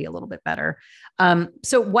anxiety a little bit better.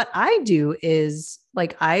 So what I do is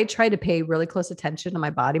like I try to pay really close attention to my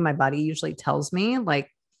body. My body usually tells me like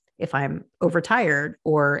if I'm overtired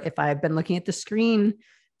or if I've been looking at the screen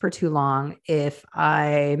for too long, if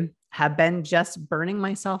I have been just burning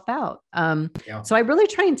myself out. Yeah. So I really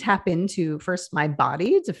try and tap into first my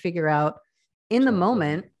body to figure out in the So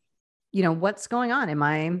important. moment, what's going on? Am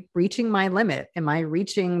I reaching my limit? Am I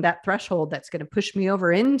reaching that threshold that's going to push me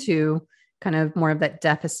over into kind of more of that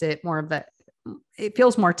deficit, more of that? It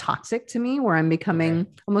feels more toxic to me where I'm Okay. becoming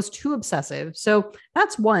almost too obsessive. So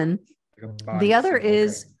that's one. Like a The body other signal. Okay.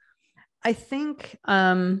 is, I think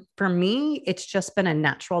for me, it's just been a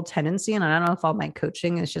natural tendency. And I don't know if all my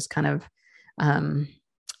coaching is just kind of um,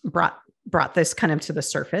 brought brought this kind of to the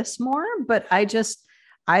surface more, but I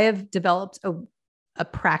have developed a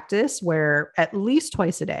practice where at least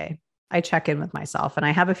twice a day I check in with myself and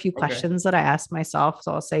I have a few Okay. questions that I ask myself.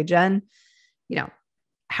 So I'll say, Jen, you know,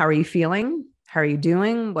 how are you feeling? How are you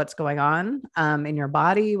doing? What's going on in your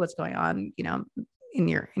body? What's going on, in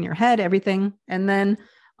your head, everything. And then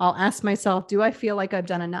I'll ask myself, do I feel like I've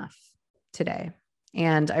done enough today?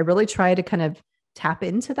 And I really try to kind of tap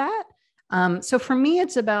into that. So for me,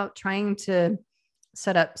 it's about trying to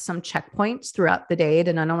set up some checkpoints throughout the day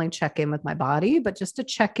to not only check in with my body, but just to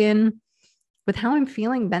check in with how I'm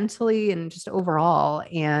feeling mentally and just overall.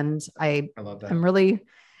 And I love that. I'm really,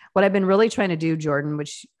 what I've been really trying to do, Jordan,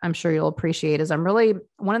 which I'm sure you'll appreciate, is I'm really,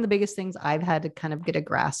 one of the biggest things I've had to kind of get a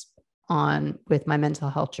grasp on with my mental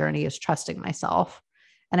health journey is trusting myself.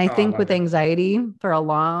 And I Oh, I think love with it. anxiety for a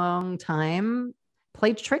long time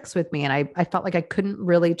played tricks with me. And I felt like I couldn't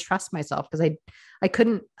really trust myself because I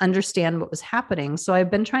couldn't understand what was happening. So I've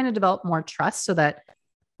been trying to develop more trust so that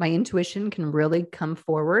my intuition can really come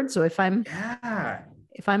forward. So Yeah.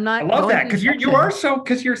 if I'm I not love going that through because these you are motions, so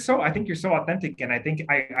because you're so I think you're so authentic and I think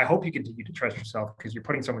I hope you continue to trust yourself because you're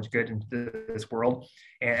putting so much good into this world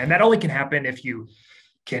and that only can happen if you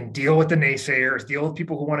can deal with the naysayers, deal with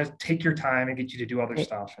people who want to take your time and get you to do other right,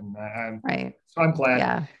 stuff. And right, I'm glad.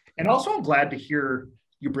 yeah, And also, I'm glad to hear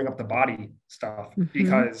you bring up the body stuff mm-hmm,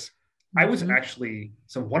 because I was mm-hmm, actually,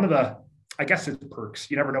 so one of the, I guess it's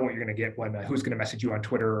perks. You never know what you're going to get when who's going to message you on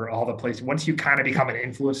Twitter or all the places. Once you kind of become an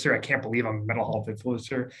influencer, I can't believe I'm a mental health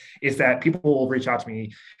influencer, is that people will reach out to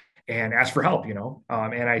me and ask for help, and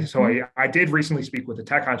mm-hmm, I did recently speak with a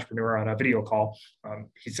tech entrepreneur on a video call.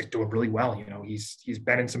 He's like doing really well. He's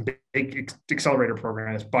been in some big accelerator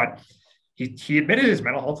programs, but he admitted his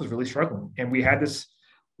mental health was really struggling. And we had this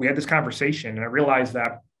conversation, and I realized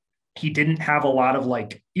that he didn't have a lot of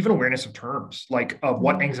like even awareness of terms like of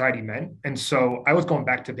what mm-hmm, anxiety meant. And so I was going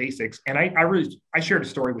back to basics, and I shared a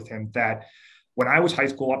story with him that when I was high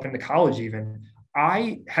school up into college, even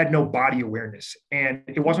I had no body awareness. And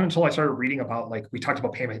it wasn't until I started reading about, like we talked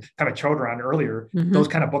about Pema Chodron earlier, those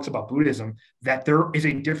mm-hmm, kind of books about Buddhism, that there is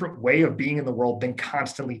a different way of being in the world than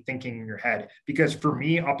constantly thinking in your head. Because for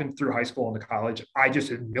me, up and through high school and college, I just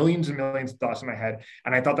had millions and millions of thoughts in my head.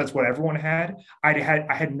 And I thought that's what everyone had. I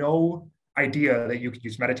had no idea that you could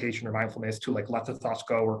use meditation or mindfulness to like let the thoughts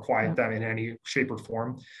go or quiet yep, them in any shape or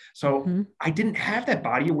form. So mm-hmm, I didn't have that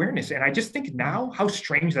body awareness. And I just think yeah, now how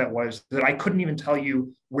strange that was that I couldn't even tell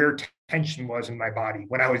you where tension was in my body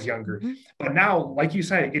when I was younger. mm-hmm, But now, like you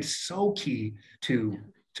said, it's so key yeah,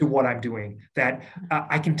 to what I'm doing that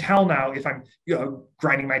I can tell now if I'm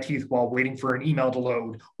grinding my teeth while waiting for an email to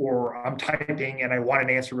load or I'm typing and I want an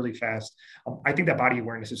answer really fast. I think that body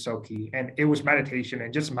awareness is so key. And it was yeah. meditation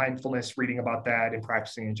and just mindfulness, reading about that and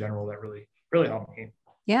practicing in general that really, really helped me.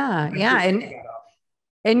 Yeah, Thanks yeah, for bringing that up.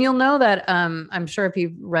 and you'll know that I'm sure if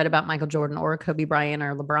you've read about Michael Jordan or Kobe Bryant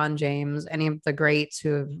or LeBron James, any of the greats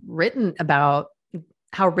who have written about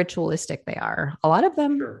how ritualistic they are, a lot of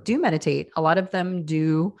them Sure. do meditate. A lot of them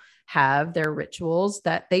do have their rituals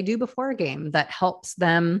that they do before a game that helps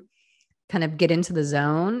them kind of get into the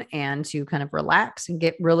zone and to kind of relax and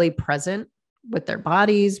get really present with their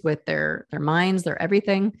bodies, with their minds, their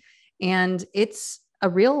everything. And it's a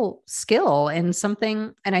real skill and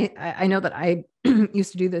something. And I know that I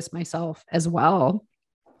used to do this myself as well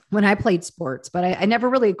when I played sports, but I never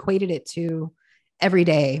really equated it to every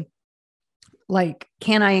day. Like,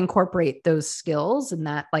 can I incorporate those skills and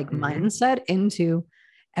that like Mm-hmm. mindset into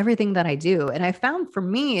everything that I do? And I found for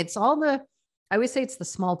me, it's all I always say it's the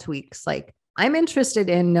small tweaks. Like, I'm interested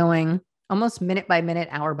in knowing almost minute by minute,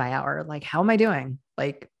 hour by hour, like, how am I doing?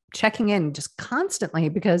 Like, checking in just constantly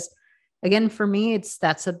because again, for me,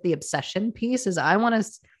 that's the obsession piece is I want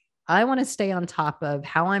to stay on top of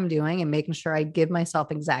how I'm doing and making sure I give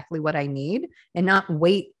myself exactly what I need and not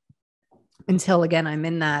wait until again, I'm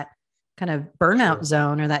in that kind of burnout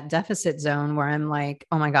zone or that deficit zone where I'm like,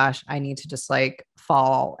 oh my gosh, I need to just like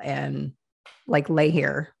fall and like lay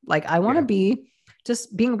here. Like I want to be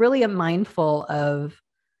just being really mindful of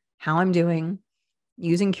how I'm doing,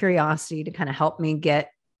 using curiosity to kind of help me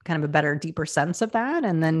get kind of a better, deeper sense of that.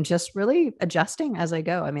 And then just really adjusting as I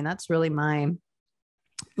go. I mean, that's really and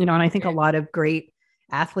I think a lot of great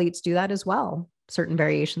athletes do that as well, certain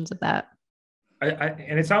variations of that.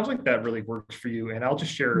 And it sounds like that really works for you. And I'll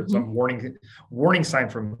just share some warning sign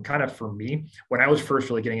from kind of for me when I was first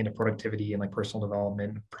really getting into productivity and like personal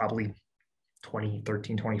development, probably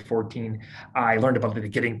 2013, 2014, I learned about the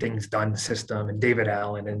getting things done system and David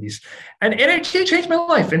Allen and it changed my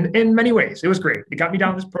life in many ways. It was great. It got me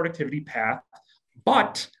down this productivity path.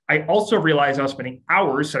 But I also realized I was spending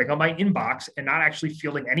hours setting up my inbox and not actually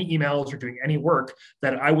fielding any emails or doing any work,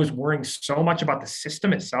 that I was worrying so much about the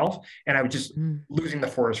system itself, and I was just losing the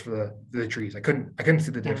forest for the trees. I couldn't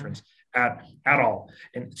see the difference at all.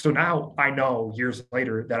 And so now I know years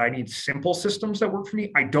later that I need simple systems that work for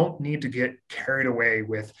me. I don't need to get carried away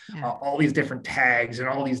with all these different tags and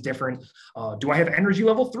all these different, do I have energy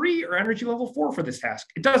level 3 or energy level 4 for this task?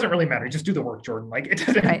 It doesn't really matter. Just do the work, Jordan. Like it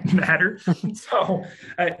doesn't matter. So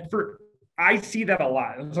I see that a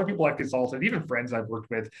lot. And some people I've consulted, even friends I've worked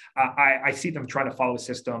with, I see them trying to follow a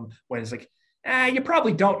system when it's like, you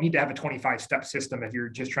probably don't need to have a 25-step system if you're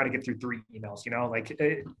just trying to get through 3 emails, like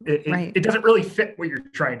it doesn't really fit what you're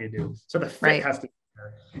trying to do. So the fit has to be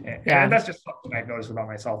there. And that's just something I've noticed about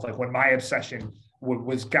myself. Like when my obsession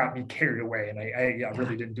was got me carried away and I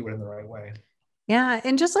really didn't do it in the right way. Yeah.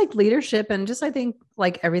 And just like leadership and just, I think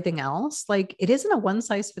like everything else, like it isn't a one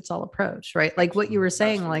size fits all approach, right? Like what you were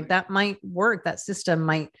saying, like that might work, that system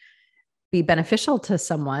might be beneficial to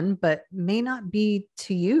someone, but may not be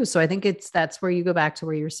to you. So I think that's where you go back to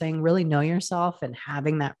where you're saying, really know yourself and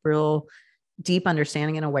having that real deep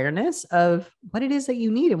understanding and awareness of what it is that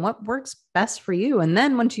you need and what works best for you. And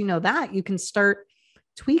then once you know that, you can start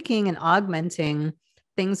tweaking and augmenting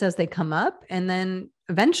things as they come up. And then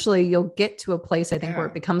eventually you'll get to a place, I think, where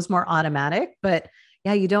it becomes more automatic. But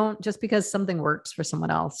you don't, just because something works for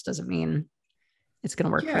someone else doesn't mean it's going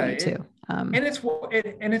to work for you too. And it's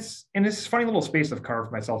a funny little space I've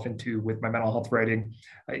carved myself into with my mental health writing.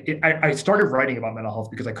 I started writing about mental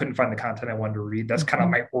health because I couldn't find the content I wanted to read. That's kind of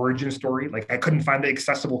my origin story. Like I couldn't find the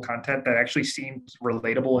accessible content that actually seemed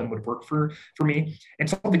relatable and would work for me. And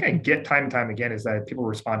something I get time and time again is that people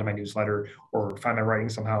respond to my newsletter or find my writing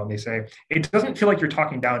somehow, and they say, it doesn't feel like you're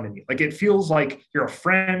talking down to me. Like it feels like you're a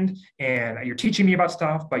friend and you're teaching me about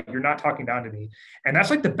stuff, but you're not talking down to me. And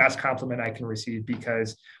that's like the best compliment I can receive,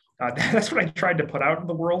 because that's what I tried to put out in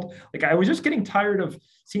the world. Like I was just getting tired of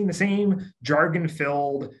seeing the same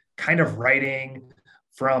jargon-filled kind of writing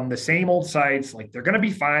from the same old sites. Like they're going to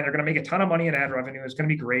be fine. They're going to make a ton of money in ad revenue. It's going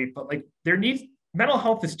to be great. But like mental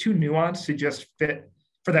health is too nuanced to just fit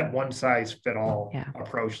for that one size fit all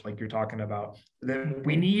approach like you're talking about.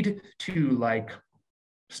 We need to like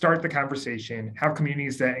start the conversation, have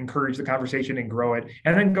communities that encourage the conversation and grow it,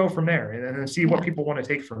 and then go from there and then see what people want to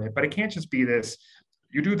take from it. But it can't just be this,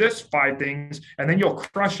 you do this 5 things and then you'll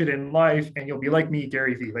crush it in life and you'll be like me,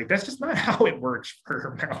 Gary Vee. Like that's just not how it works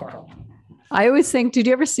for mental health. I always think, did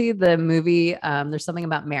you ever see the movie? There's something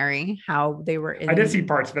about Mary, how they were I did see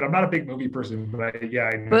parts of it. I'm not a big movie person, but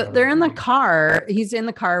but they're in the car. He's in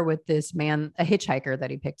the car with this man, a hitchhiker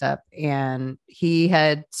that he picked up, and he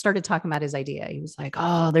had started talking about his idea. He was like,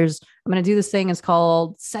 I'm going to do this thing. It's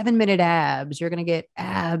called 7-minute abs. You're going to get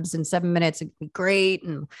abs in 7 minutes. It'd be great.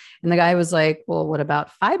 And the guy was like, well, what about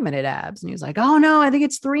 5-minute abs? And he was like, oh no, I think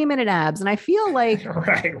it's 3-minute abs. And I feel like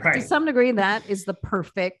right. To some degree, that is the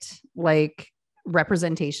perfect, like,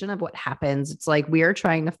 representation of what happens. It's like we are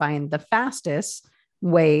trying to find the fastest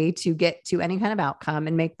way to get to any kind of outcome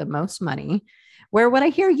and make the most money. Where what I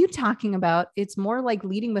hear you talking about, it's more like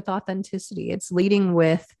leading with authenticity. It's leading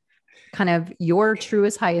with kind of your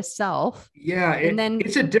truest, highest self. Yeah. And then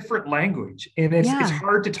it's a different language. And it's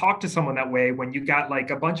hard to talk to someone that way when you got like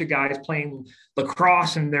a bunch of guys playing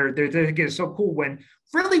lacrosse and they're thinking it's so cool, when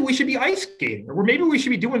really we should be ice skating, or maybe we should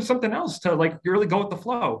be doing something else to like really go with the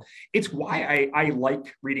flow. It's why I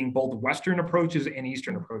like reading both Western approaches and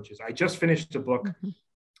Eastern approaches. I just finished a book.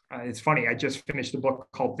 It's funny. I just finished a book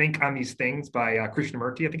called Think on These Things by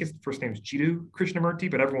Krishnamurti. I think his first name is Jiddu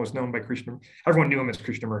Krishnamurti, but everyone was known by everyone knew him as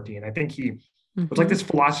Krishnamurti. And I think he was like this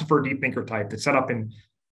philosopher, deep thinker type that set up in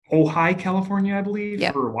Ojai, California, I believe,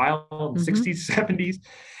 for a while in the 60s, 70s.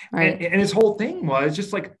 Right. And his whole thing was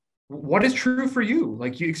just like, what is true for you?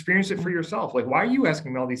 Like you experience it for yourself. Like, why are you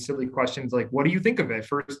asking me all these silly questions? Like, what do you think of it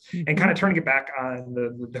first? And kind Mhm. of turning it back on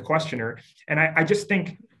the questioner. And I just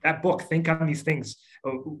think that book, Think on These Things.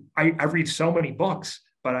 I read so many books,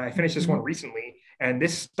 but I finished this one Mhm. recently, and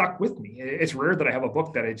this stuck with me. It's rare that I have a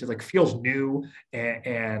book that it just like feels new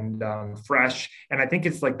and fresh. And I think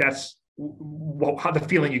it's like that's how the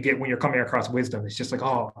feeling you get when you're coming across wisdom. It's just like,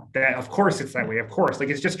 oh, that of course it's that way. Of course, like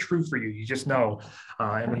it's just true for you. You just know,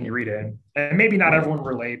 and when you Right. read it, and maybe not everyone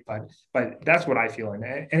relate, but that's what I feel.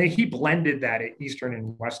 And he blended that Eastern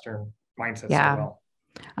and Western mindset so Yeah. well.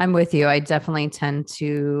 I'm with you. I definitely tend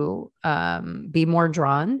to be more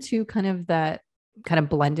drawn to kind of that kind of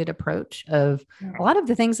blended approach of a Yeah, lot of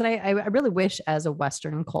the things that I really wish as a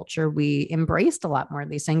Western culture we embraced a lot more of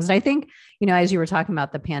these things. And I think, as you were talking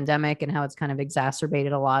about the pandemic and how it's kind of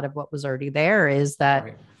exacerbated a lot of what was already there, is that,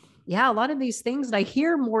 right. yeah, a lot of these things that I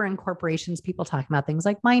hear more in corporations, people talking about things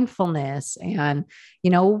like mindfulness and,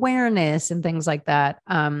 awareness and things like that.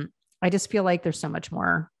 I just feel like there's so much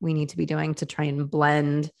more we need to be doing to try and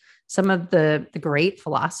blend some of the great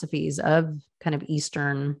philosophies of kind of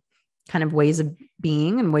Eastern kind of ways of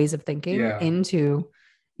being and ways of thinking Yeah, into,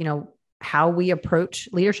 how we approach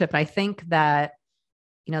leadership. And I think that,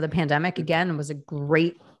 the pandemic again was a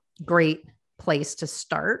great, great place to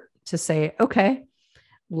start to say, okay,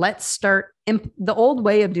 let's start. The old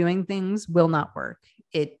way of doing things will not work.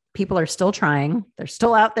 People are still trying. They're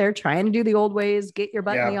still out there trying to do the old ways, get your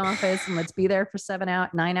butt in the yeah. office and let's be there for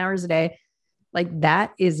 9 hours a day. Like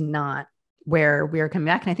that is not where we are coming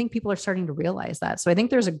back. And I think people are starting to realize that. So I think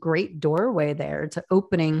there's a great doorway there to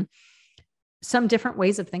opening some different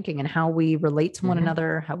ways of thinking and how we relate to one Mm-hmm.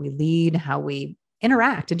 another, how we lead, how we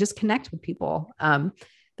interact and just connect with people.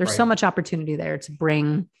 There's so Right. much opportunity there to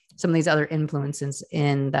bring some of these other influences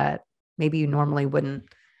in that maybe you normally wouldn't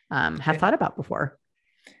have thought about before.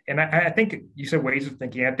 And I think you said ways of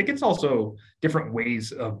thinking. I think it's also different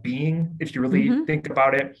ways of being, if you really Mm-hmm. think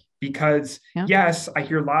about it. Because Yeah. yes, I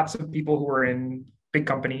hear lots of people who are in big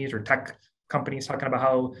companies or tech companies talking about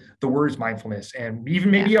how the word is mindfulness and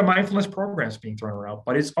even Yeah. maybe a mindfulness program is being thrown around,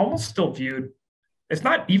 but it's almost still viewed. It's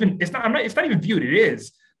not even viewed. It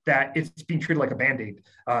is that it's being treated like a band-aid.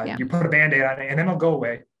 Yeah. You put a band-aid on it and then it'll go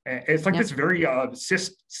away. It's like Yep. this very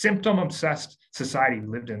symptom obsessed society we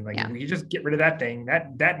lived in. Like if Yeah. we just get rid of that thing,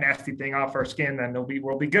 that nasty thing off our skin, then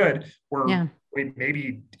we'll be good. Or Yeah.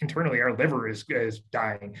 maybe internally our liver is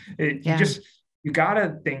dying. You Yeah. just you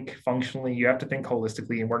gotta think functionally. You have to think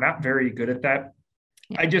holistically, and we're not very good at that.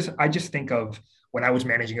 Yeah. I just think of when I was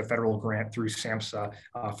managing a federal grant through SAMHSA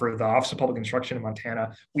for the Office of Public Instruction in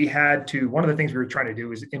Montana. We had to, one of the things we were trying to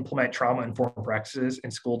do is implement trauma informed practices in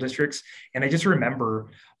school districts. And I just remember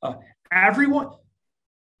everyone,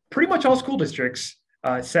 pretty much all school districts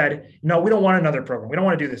said, no, we don't want another program. We don't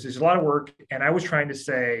want to do this. There's a lot of work. And I was trying to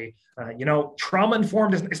say, trauma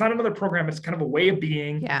informed is it's not another program. It's kind of a way of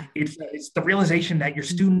being. Yeah. It's the realization that your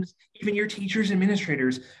students, even your teachers,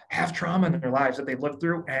 administrators, have trauma in their lives that they've lived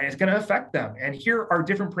through, and it's going to affect them. And here are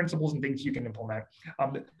different principles and things you can implement.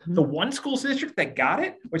 The Mm-hmm. one school district that got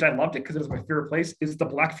it, which I loved it because it was my favorite place, is the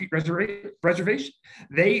Blackfeet Reservation.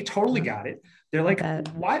 They totally got it. They're I like, bet.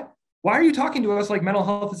 why are you talking to us like mental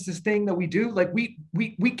health is this thing that we do? Like we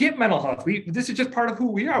get mental health. This is just part of who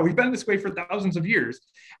we are. We've been this way for thousands of years.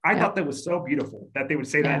 I Yep. thought that was so beautiful that they would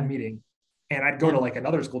say that in Yeah. a meeting. And I'd go Yeah. to like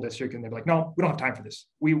another school district and they're like, no, we don't have time for this.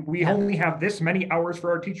 We Yeah. only have this many hours for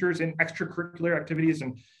our teachers in extracurricular activities.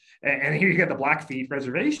 And here you get the Blackfeet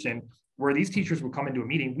Reservation where these teachers would come into a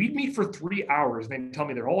meeting. We'd meet for 3 hours. They'd tell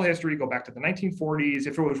me their whole history, go back to the 1940s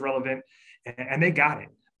if it was relevant, and they got it.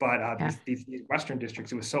 But Yeah. these Western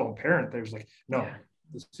districts, it was so apparent. There was like, no, Yeah.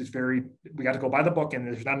 this is we got to go by the book, and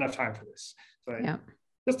there's not enough time for this. So Yeah.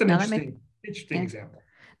 just an No, interesting yeah, example.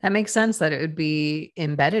 that makes sense that it would be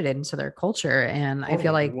embedded into their culture. And I feel Totally,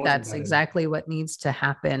 it like was that's embedded. exactly what needs to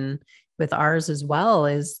happen with ours as well,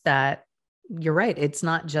 is that you're right. It's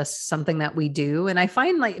not just something that we do. And I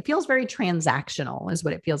find like it feels very transactional, is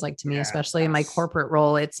what it feels like to me, especially in my Yes. corporate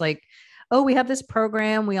role. It's like, oh, we have this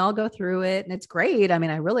program, we all go through it and it's great. I mean,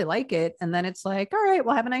 I really like it. And then it's like, all right,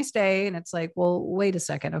 well, have a nice day. And it's like, well, wait a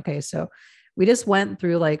second. Okay. So we just went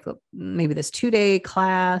through like maybe this 2-day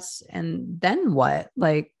class and then what?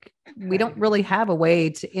 Like, we don't really have a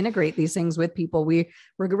way to integrate these things with people. We're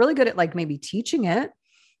really good at like maybe teaching it,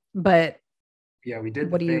 but Yeah, we did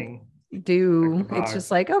the what do you thing. Check the do? It's just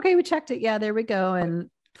box. like, okay, we checked it. Yeah, there we go. And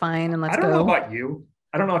fine. And I let's don't know go. about you.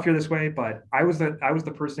 I don't know if you're this way, but I was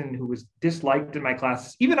the person who was disliked in my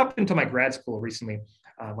classes, even up until my grad school recently,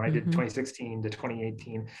 when I did Mm-hmm. 2016 to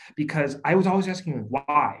 2018, because I was always asking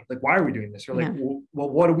why, like why are we doing this, or like, Yeah. well,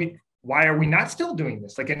 what do we? why are we not still doing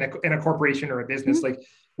this? Like in a corporation or a business, Mhm. like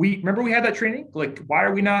we had that training. Like, why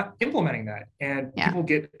are we not implementing that? And Yeah. people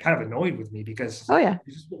get kind of annoyed with me because Oh yeah.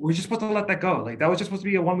 we're just supposed to let that go. Like, that was just supposed to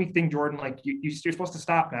be a 1 week thing, Jordan. Like, you're supposed to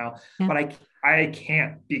stop now. Yeah. But I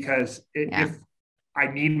can't, because Yeah. if I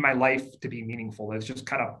need my life to be meaningful, it's just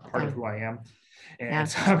kind of part Yeah. of who I am. Yeah. And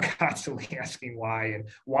so I'm constantly asking why and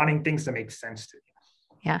wanting things to make sense to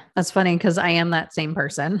Yeah, that's funny because I am that same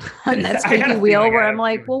person on me. that I had squeaky a wheel feeling. where I'm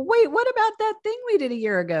like, well, wait, what about that thing we did a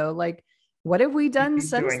year ago? Like, what have we done Keep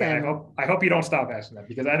since doing it. then? I hope you don't stop asking that,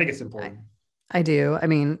 because I think it's I, important. I do. I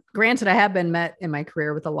mean, granted, I have been met in my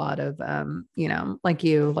career with a lot of, like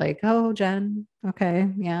you, like, oh, Jen, okay,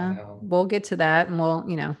 I yeah, know. we'll get to that.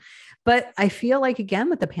 And but I feel like, again,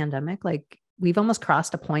 with the pandemic, like we've almost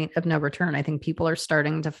crossed a point of no return. I think people are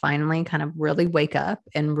starting to finally kind of really wake up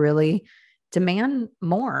and really demand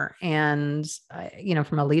more. And,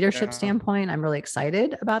 from a leadership Yeah. standpoint, I'm really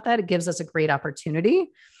excited about that. It gives us a great opportunity.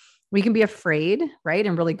 We can be afraid, right?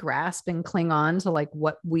 And really grasp and cling on to like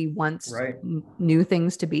what we want Right. new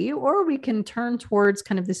things to be, or we can turn towards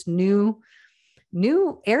kind of this new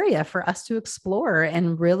area for us to explore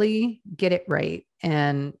and really get it right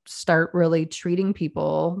and start really treating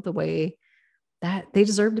people the way that they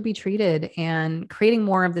deserve to be treated, and creating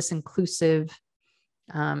more of this inclusive,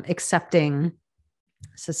 accepting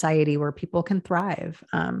society where people can thrive.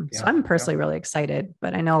 So Yeah. I'm Yeah. personally really excited,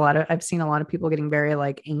 but I know I've seen a lot of people getting very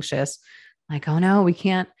like anxious, like, oh no, we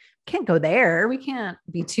can't go there. We can't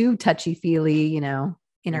be too touchy feely, in our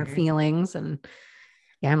Mm-hmm. feelings. And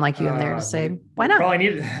yeah, I'm like you. I'm there to say, why We not? probably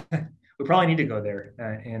need we probably need to go there.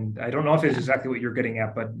 And I don't know if it's Yeah. exactly what you're getting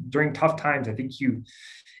at, but during tough times, I think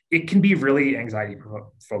it can be really anxiety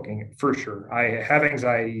provoking, for sure. I have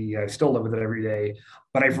anxiety. I still live with it every day,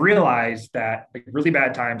 but I've realized that like really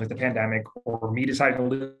bad times, like the pandemic, or me deciding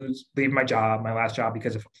to leave my last job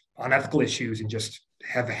because of unethical issues, and just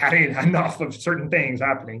have had enough of certain things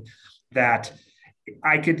happening, that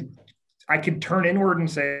I could I could turn inward and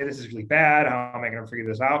say, this is really bad. How am I going to figure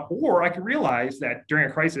this out? Or I could realize that during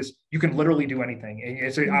a crisis, you can literally do anything. And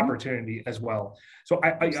it's an Mm-hmm. opportunity as well. So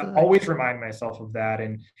I Absolutely. always remind myself of that.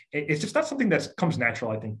 And it's just not something that comes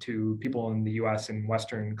natural, I think, to people in the US and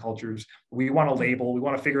Western cultures. We want to label, we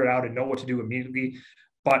want to figure it out and know what to do immediately.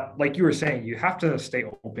 But like you were saying, you have to stay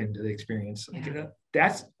open to the experience. Yeah.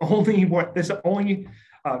 That's only what this only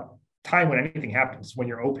time when anything happens, when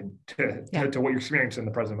you're open Yeah. to what you're experiencing in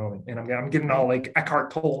the present moment. And I'm getting all like Eckhart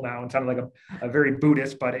Tolle now and sounding like a very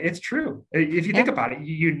Buddhist, but it's true. If you Yeah. think about it,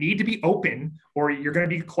 you need to be open, or you're going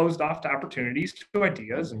to be closed off to opportunities, to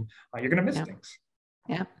ideas, and you're going to miss Yeah. things.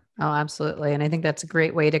 Yeah. Oh, absolutely. And I think that's a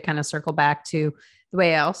great way to kind of circle back to the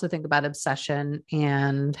way I also think about obsession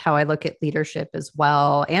and how I look at leadership as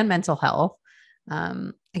well, and mental health.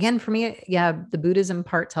 Again, for me, yeah, the Buddhism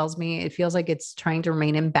part tells me it feels like it's trying to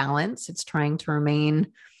remain in balance. It's trying to remain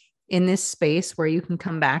in this space where you can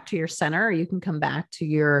come back to your center, or you can come back to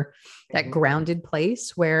that Mm-hmm. grounded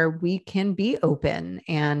place where we can be open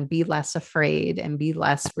and be less afraid and be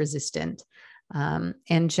less resistant,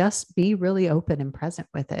 and just be really open and present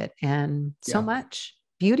with it. And so Yeah. much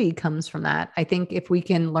beauty comes from that. I think if we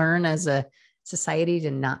can learn as a society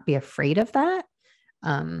to not be afraid of that,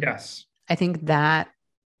 um, Yes. I think that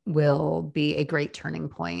will be a great turning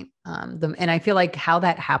point. And I feel like how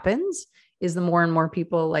that happens is the more and more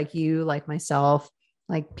people like you, like myself,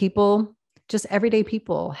 like people, just everyday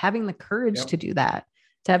people having the courage Yep. to do that,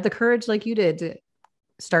 to have the courage like you did to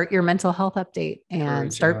start your mental health update and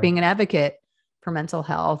Courage. start being an advocate for mental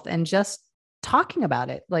health and just talking about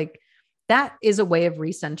it. Like that is a way of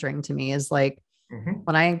recentering to me, is like Mm-hmm.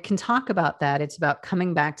 when I can talk about that, it's about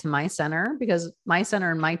coming back to my center, because my center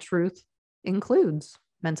and my truth includes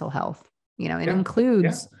mental health. It Yeah. Yeah.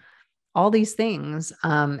 includes all these things.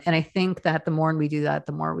 And I think that the more we do that,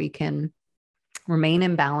 the more we can remain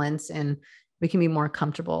in balance, and we can be more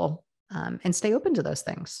comfortable, and stay open to those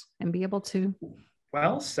things and be able to.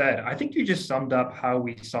 Well said. I think you just summed up how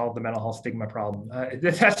we solve the mental health stigma problem.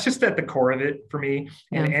 That's just at the core of it for me.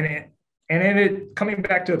 And Yeah. coming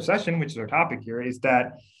back to obsession, which is our topic here, is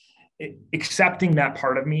that accepting that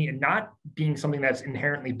part of me, and not being something that's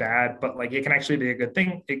inherently bad, but like it can actually be a good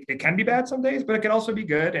thing. It can be bad some days, but it can also be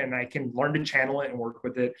good, and I can learn to channel it and work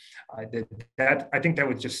with it. That I think that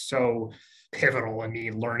was just so pivotal in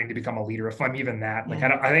me learning to become a leader, if I'm even that. Like,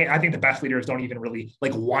 Yeah. I think the best leaders don't even really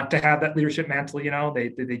like want to have that leadership mantle. They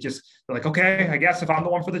just, they're like, okay, I guess if I'm the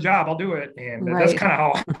one for the job, I'll do it. And that's Right. kind of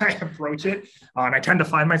how I approach it. And I tend to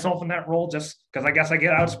find myself in that role just because I guess I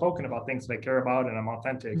get outspoken about things that I care about, and I'm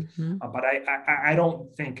authentic. Mm-hmm. But I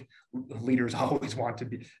don't think leaders always want to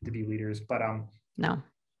be leaders. But No.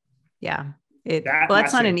 Yeah. That Well,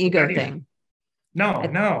 that's not an lesson, ego thing. no, I,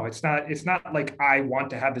 no, it's not. It's not like I want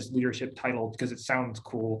to have this leadership title because it sounds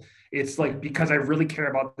cool. It's like because I really care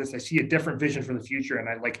about this. I see a different vision for the future, and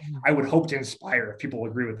I would hope to inspire if people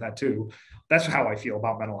agree with that too. That's how I feel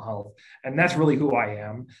about mental health, and that's really who I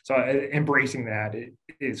am. So embracing that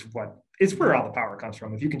is what it's where all the power comes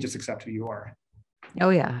from. If you can just accept who you are. oh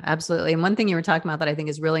yeah, absolutely. And one thing you were talking about that I think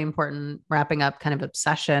is really important, wrapping up kind of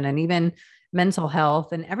obsession and even mental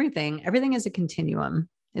health and everything is a continuum,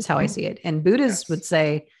 is how I Mhm. see it. And Buddhists would Yes,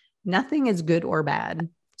 say nothing is good or bad.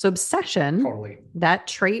 So obsession, totally. that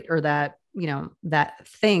trait or that, that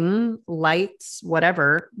thing, lights,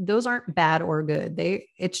 whatever, those aren't bad or good.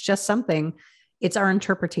 It's just something, it's our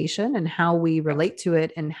interpretation and how we Yep. relate to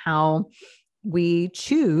it and how we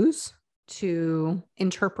choose to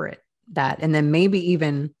interpret that. And then maybe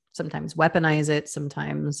even sometimes weaponize it,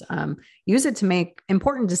 sometimes use it to make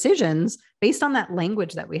important decisions based on that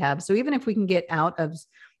language that we have. So even if we can get out of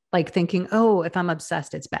like thinking, oh, if I'm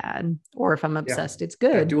obsessed, it's bad, or if I'm Yeah. obsessed, it's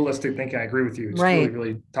That good. dualistic thinking, I agree with you. It's really, Right.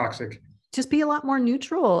 really toxic. Just be a lot more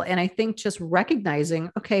neutral. And I think just recognizing,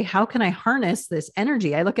 okay, how can I harness this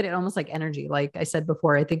energy? I look at it almost like energy. Like I said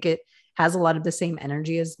before, I think it has a lot of the same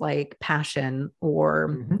energy as like passion or,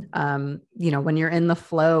 Mhm. when you're in the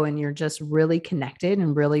flow and you're just really connected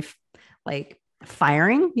and really like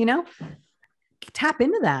firing, tap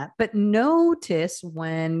into that. But notice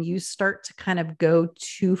when you start to kind of go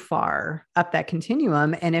too far up that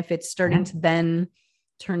continuum. And if it's starting Mhm. to then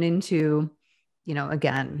turn into,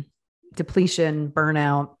 again, depletion,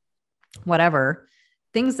 burnout, whatever,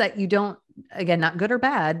 things that you don't, again, not good or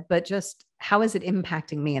bad, but just how is it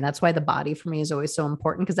impacting me? And that's why the body for me is always so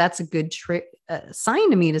important, because that's a good sign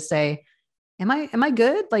to me to say, am I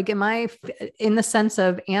good? Like, in the sense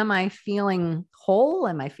of, am I feeling whole?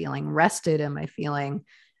 Am I feeling rested? Am I feeling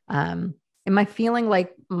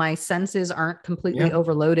like my senses aren't completely Yeah.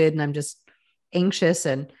 overloaded and I'm just anxious?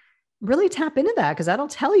 And really tap into that, because that'll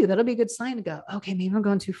be a good sign to go, okay, maybe I'm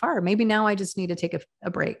going too far. Maybe now I just need to take a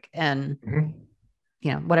break and, Mhm.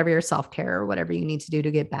 whatever your self-care or whatever you need to do to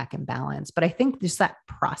get back in balance. But I think just that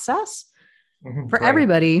process Mhm. for Right.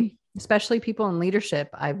 everybody, especially people in leadership,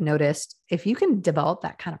 I've noticed if you can develop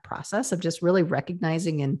that kind of process of just really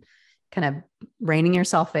recognizing and kind of reining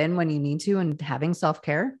yourself in when you need to and having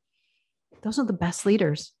self-care, those are the best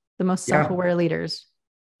leaders, the most Yeah. self-aware leaders.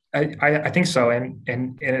 I think so, and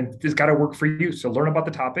it's got to work for you. So learn about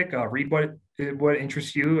the topic, read what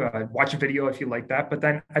interests you, watch a video if you like that. But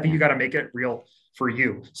then I think Yeah. you got to make it real for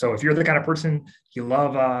you. So if you're the kind of person you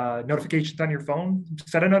love notifications on your phone,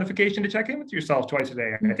 set a notification to check in with yourself twice a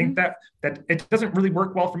day. I think Mm-hmm. that it doesn't really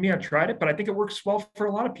work well for me. I've tried it, but I think it works well for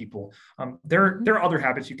a lot of people. There are other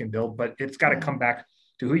habits you can build, but it's got to Yeah. come back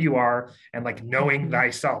to who you are and like knowing Mm-hmm.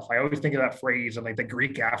 thyself. I always think of that phrase and like the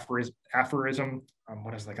Greek aphorism.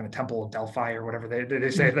 What is like in the Temple of Delphi or whatever they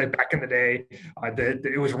say that back in the day,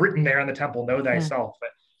 it was written there in the temple, know Yeah. thyself.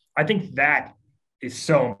 But I think that is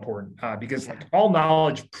so important because Yeah. like all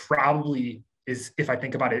knowledge probably is, if I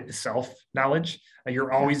think about it, is self knowledge.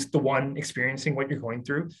 You're Yeah. always the one experiencing what you're going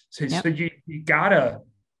through. So Yep. you gotta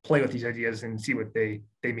play with these ideas and see what they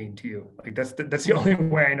mean to you. Like that's the Yeah. only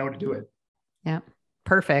way I know to do it. Yeah.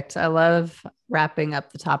 Perfect. I love wrapping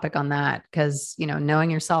up the topic on that because, knowing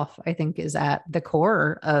yourself, I think, is at the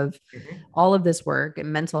core of Mhm. all of this work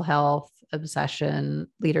and mental health, obsession,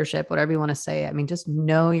 leadership, whatever you want to say. I mean, just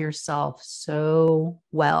know yourself so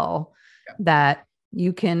well Yeah. that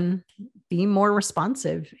you can be more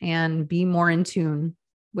responsive and be more in tune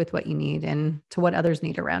with what you need and to what others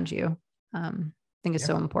need around you. I think is Yeah.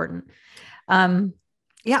 so important. Um,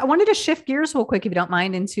 yeah, I wanted to shift gears real quick, if you don't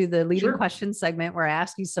mind, into the leading Sure. questions segment where I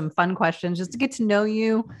ask you some fun questions just to get to know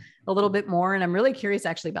you a little bit more. And I'm really curious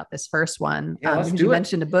actually about this first one Yeah, let's because you do it.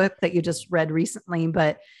 mentioned a book that you just read recently.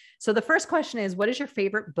 But so the first question is, what is your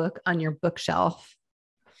favorite book on your bookshelf?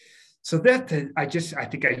 So I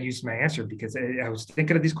think I used my answer because I was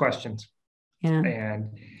thinking of these questions Yeah.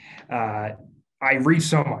 and uh, I read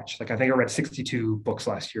so much. Like I think I read 62 books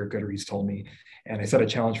last year. Goodreads told me, and I set a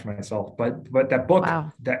challenge for myself. But that book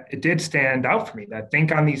Wow. that it did stand out for me. That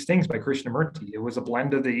Think on These Things by Krishnamurti. It was a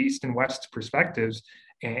blend of the East and West perspectives,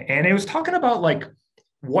 and it was talking about like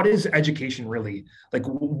what is education really like,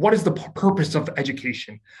 what is the purpose of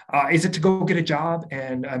education? Is it to go get a job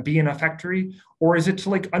and be in a factory, or is it to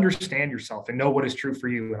like understand yourself and know what is true for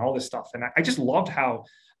you and all this stuff? And I just loved how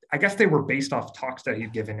I guess they were based off talks that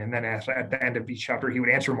he'd given. And then at the end of each chapter, he would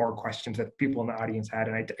answer more questions that people in the audience had.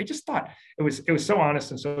 And I just thought it was so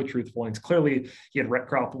honest and so truthful. And it's clearly he had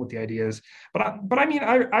grappled with the ideas. But I mean,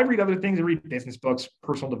 I read other things. I read business books,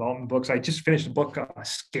 personal development books. I just finished a book,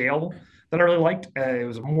 Scale, that I really liked. It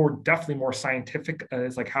was definitely more scientific.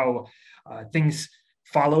 It's like how things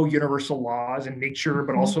follow universal laws in nature,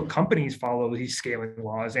 but also companies follow these scaling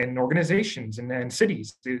laws, and organizations and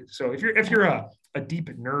cities. So if you're a deep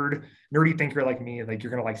nerdy thinker like me, like you're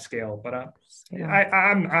gonna like Scale. But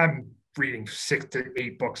I'm reading 6 to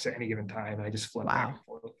 8 books at any given time, and I just flip back and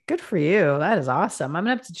forth. Good for you. That is awesome. I'm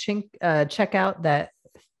gonna have to check out that.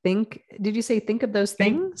 Did you say think of those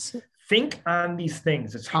things? Think on these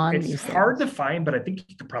things. It's hard to find, but I think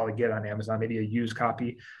you could probably get it on Amazon, maybe a used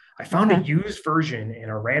copy. I found a used version in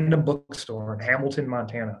a random bookstore in Hamilton,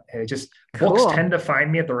 Montana. And it just, books tend to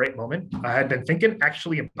find me at the right moment. I had been thinking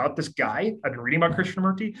actually about this guy. I've been reading about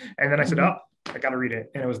Krishnamurti. And then I said, I got to read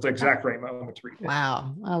it. And it was the exact right moment to read it.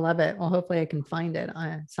 Wow. I love it. Well, hopefully I can find it.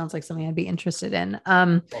 Sounds like something I'd be interested in.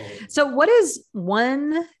 So what is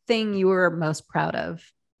one thing you were most proud of?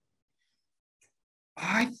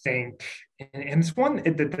 I think, and it's one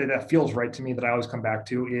that feels right to me that I always come back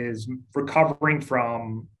to, is recovering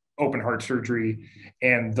from open heart surgery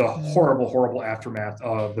and the horrible, horrible aftermath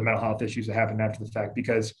of the mental health issues that happened after the fact.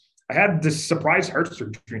 Because I had this surprise heart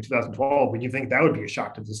surgery in 2012, and you think that would be a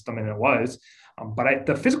shock to the system, and it was. But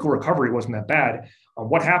the physical recovery wasn't that bad.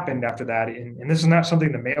 What happened after that, and this is not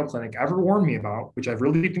something the Mayo Clinic ever warned me about, which I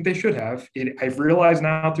really think they should have. I've realized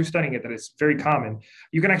now through studying it that it's very common.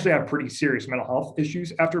 You can actually have pretty serious mental health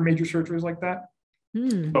issues after major surgeries like that.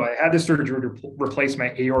 So I had this surgery to replace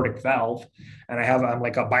my aortic valve, and I'm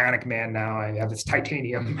like a bionic man now. I have this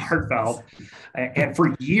titanium heart valve. And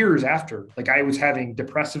for years after, like, I was having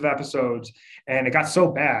depressive episodes, and it got so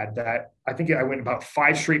bad that I think I went about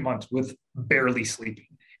 5 straight months with barely sleeping.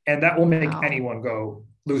 And that will make anyone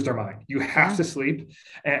lose their mind. You have to sleep.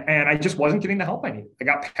 And I just wasn't getting the help I needed. I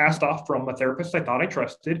got passed off from a therapist I thought I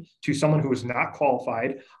trusted to someone who was not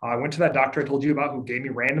qualified. I went to that doctor I told you about, who gave me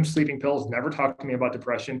random sleeping pills, never talked to me about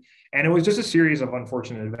depression. And it was just a series of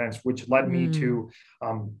unfortunate events, which led me to,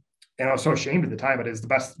 and I was so ashamed at the time, but it's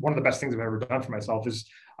one of the best things I've ever done for myself is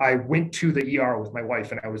I went to the ER with my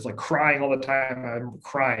wife, and I was like crying all the time. I'm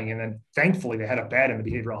crying. And then thankfully they had a bed in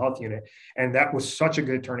the behavioral health unit. And that was such a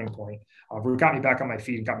good turning point. It got me back on my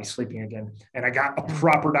feet and got me sleeping again. And I got a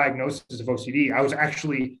proper diagnosis of OCD. I was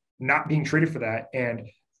actually not being treated for that. And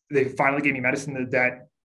they finally gave me medicine that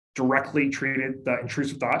directly treated the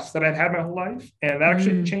intrusive thoughts that I'd had my whole life. And that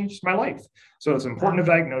actually changed my life. So it's important of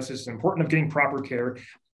diagnosis, it's important of getting proper care.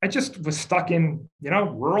 I just was stuck in,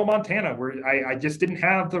 rural Montana, where I just didn't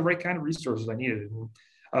have the right kind of resources I needed. And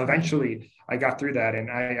eventually I got through that, and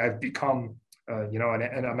I've become, a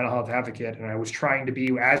mental health advocate. And I was trying to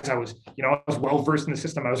be, as I was well-versed in the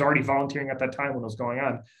system. I was already volunteering at that time when it was going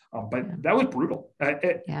on. But that was brutal.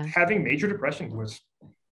 Having major depression was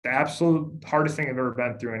the absolute hardest thing I've ever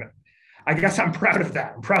been through. And I guess I'm proud of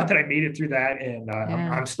that. I'm proud that I made it through that, and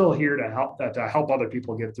I'm still here to help other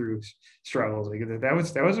people get through struggles.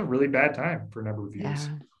 That was a really bad time for a number of years.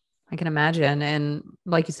 Yeah, I can imagine. And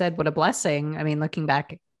like you said, what a blessing. I mean, looking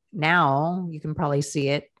back now, you can probably see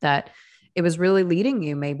it, that it was really leading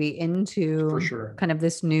you maybe into for sure kind of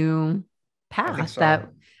this new path that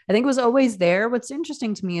I think was always there. What's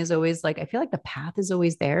interesting to me is always like, I feel like the path is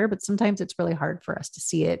always there, but sometimes it's really hard for us to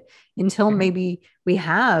see it until maybe we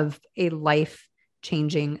have a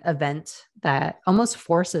life-changing event that almost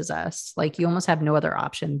forces us. Like, you almost have no other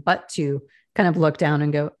option but to kind of look down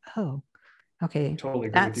and go, oh, okay, totally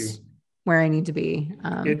agree with you. Where I need to be.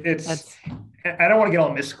 I don't want to get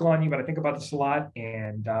all mystical on you, but I think about this a lot,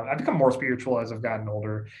 and I've become more spiritual as I've gotten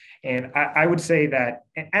older. And I would say that,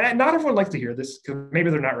 and not everyone likes to hear this because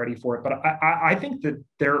maybe they're not ready for it, but I think that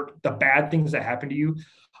the bad things that happen to you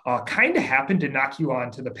kind of happen to knock you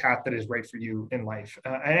onto the path that is right for you in life.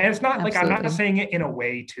 And it's not like, I'm not saying it in a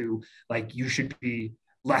way to like, you should be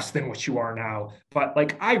less than what you are now. But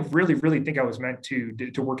like, I really, really think I was meant to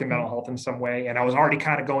work in mental health in some way. And I was already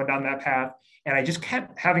kind of going down that path. And I just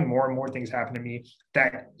kept having more and more things happen to me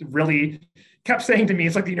that really kept saying to me,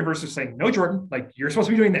 it's like the universe was saying, no, Jordan, like, you're supposed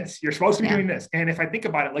to be doing this. You're supposed to be doing this. And if I think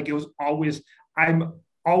about it, like, I'm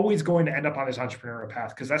always going to end up on this entrepreneurial path,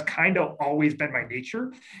 because that's kind of always been my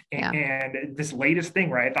nature. And this latest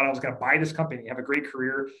thing, right, I thought I was going to buy this company, have a great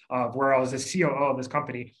career, where I was the COO of this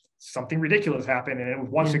company. Something ridiculous happened. And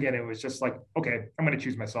once again, it was just like, okay, I'm going to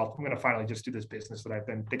choose myself. I'm going to finally just do this business that I've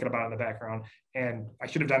been thinking about in the background. And I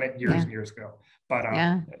should have done it years and years ago. But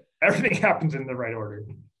everything happens in the right order.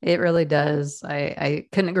 It really does. I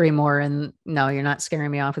couldn't agree more. And no, you're not scaring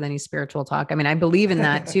me off with any spiritual talk. I mean, I believe in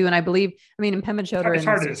that too. And I believe, I mean, in Pema It's hard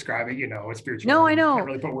Chodron's, to describe it, with no, I spirituality. You can't know.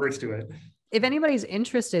 really put words to it. If anybody's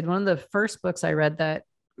interested, one of the first books I read that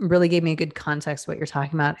really gave me a good context what you're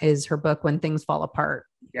talking about is her book When Things Fall Apart.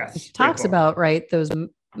 And Yes, she great talks book. about, right, those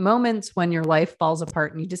moments when your life falls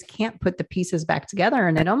apart and you just can't put the pieces back together.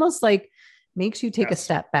 And it almost like makes you take a Yes.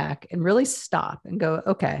 step back and really stop and go,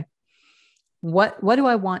 okay, what do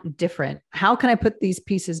I want different? How can I put these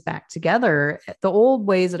pieces back together? The old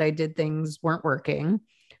ways that I did things weren't working.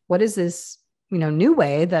 What is this, new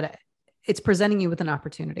way that it's presenting you with an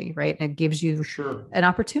opportunity, right? And it gives For you sure. an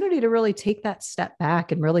opportunity to really take that step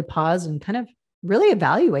back and really pause and kind of really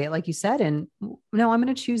evaluate, like you said, and no, I'm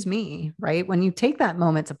going to choose me, right? When you take that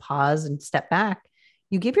moment to pause and step back,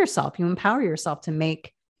 you empower yourself to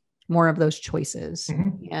make more of those choices.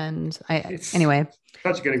 Mhm. And It's anyway,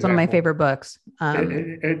 such a good it's one of my example. favorite books.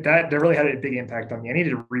 That really had a big impact on me. I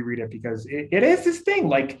needed to reread it because it is this thing.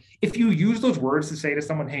 Like if you use those words to say to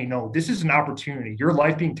someone, "Hey, no, this is an opportunity. Your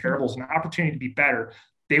life being terrible is an opportunity to be better,"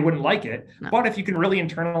 they wouldn't like it. No. But if you can really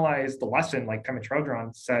internalize the lesson, like Pema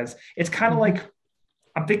Chodron says, it's kind of Mm-hmm. like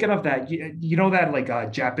I'm thinking of that. You know that like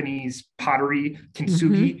Japanese pottery Mm-hmm.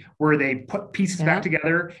 kintsugi where they put pieces back Yep.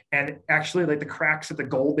 together, and actually like the cracks of the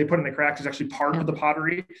gold they put in the cracks is actually part of Yep. the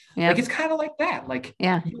pottery. Like Yep. it's kind of like that. Like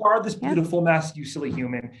Yeah. you are this Yep. beautiful mess, you silly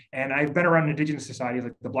human. And I've been around indigenous societies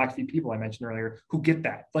like the Blackfeet people I mentioned earlier who get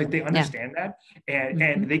that. Like they Yeah. understand that, and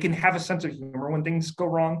Mm-hmm. they can have a sense of humor when things go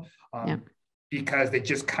wrong. Yeah. Because they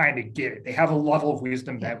just kind of get it. They have a level of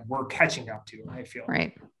wisdom Yeah. that we're catching up to, I feel.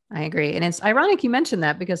 Right. I agree. And it's ironic you mentioned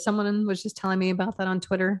that because someone was just telling me about that on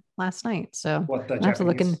Twitter last night. So What the I'll have to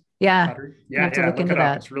look in. Japanese Yeah. pottery? I'll Yeah, have to yeah, look look into it up.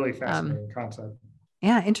 that. It's really Um, fascinating concept.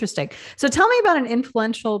 yeah. Interesting. So tell me about an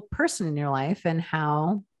influential person in your life and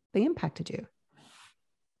how they impacted you.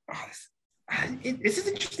 Oh, this is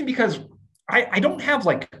interesting because I don't have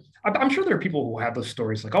like I'm sure there are people who have those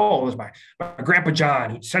stories like, oh, it was my grandpa John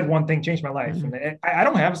who said one thing changed my life, Mm-hmm. and I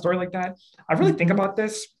don't have a story like that. I really think Mm-hmm. about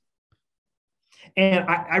this, and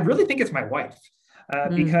I really think it's my wife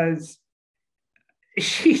Mm. because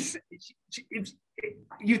she's she,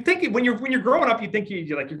 you think when you're growing up, you think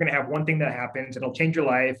you're going to have one thing that happens, and it'll change your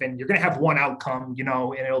life, and you're going to have one outcome,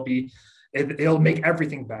 and it'll make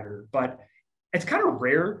everything better. But it's kind of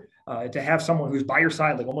rare to have someone who's by your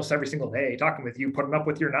side like almost every single day, talking with you, putting up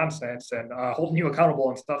with your nonsense, and holding you accountable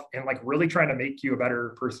and stuff, and like really trying to make you a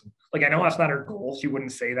better person. Like I know that's not her goal; she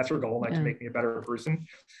wouldn't say that's her goal, like to Yeah. make me a better person,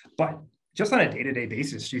 but just on a day-to-day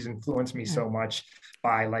basis, she's influenced me Yeah. so much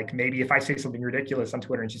by like maybe if I say something ridiculous on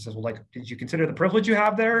Twitter and she says, well, like, did you consider the privilege you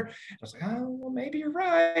have there? I was like, oh, well, maybe you're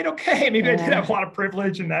right. Okay. Maybe I did Yeah. have a lot of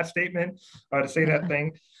privilege in that statement to say that Yeah.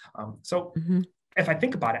 thing. So Mm-hmm. if I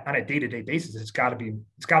think about it on a day-to-day basis, it's got to be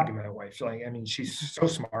my wife. Like, I mean, she's so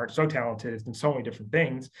smart, so talented in so many different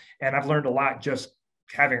things. And I've learned a lot just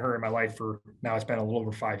having her in my life for now. It's been a little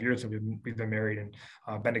over 5 years that we've been married and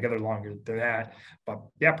been together longer than that. But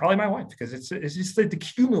yeah, probably my wife because it's just the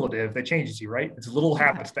cumulative that changes you, right? It's little Yeah.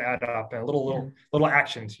 habits that add up and little Yeah. little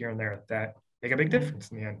actions here and there that make a big Yeah. difference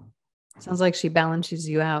in the end. Sounds like she balances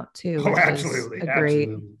you out too, Oh, which is absolutely, a great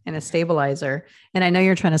absolutely. and a stabilizer. And I know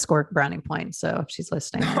you're trying to score browning points. So if she's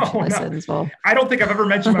listening or she No, no. listens, well, I don't think I've ever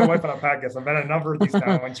mentioned my wife on a podcast. I've been on a number of these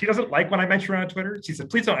now, and she doesn't like when I mention her on Twitter. She said,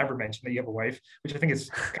 "Please don't ever mention that you have a wife," which I think is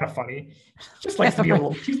kind of funny. She just likes to yeah, be a right.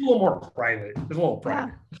 little. She's a little more private. She's a little Yeah.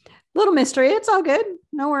 private. Little mystery. It's all good.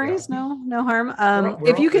 No Yeah, worries. No harm. we're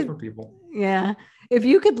If all you could, different people. yeah, if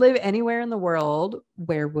you could live anywhere in the world,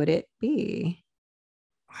 where would it be?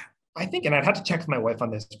 I think, and I'd have to check with my wife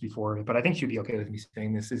on this before, but I think she'd be okay with me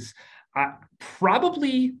saying this. Is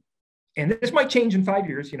probably, and this might change in 5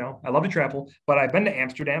 years. I love to travel, but I've been to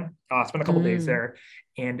Amsterdam, spent a couple days Mm, there,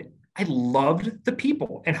 and I loved the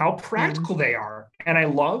people and how yeah. practical they are, and I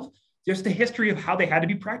love just the history of how they had to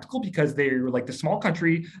be practical because they were like the small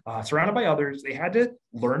country surrounded by others. They had to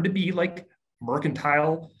learn to be like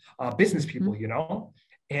mercantile business Mm-hmm. people.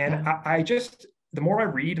 And Yeah. I just the more I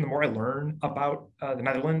read and the more I learn about the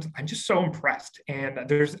Netherlands, I'm just so impressed. And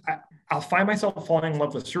I'll find myself falling in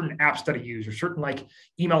love with certain apps that I use or certain like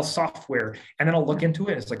email software, and then I'll look Yeah. into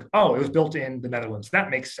it. And it's like, oh, it was built in the Netherlands. That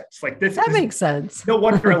makes sense. Like That this makes sense. no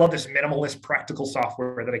wonder I love this minimalist, practical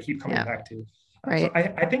software that I keep coming Yeah. back to. So Right.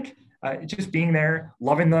 I think just being there,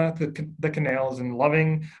 loving the canals and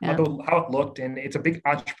loving Yeah. how it looked, and it's a big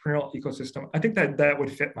entrepreneurial ecosystem. I think that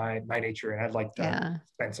would fit my nature, and I'd like to Yeah.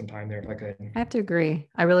 spend some time there if I could. I have to agree.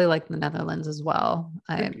 I really like the Netherlands as well.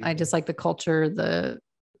 Good I people. just like the culture, the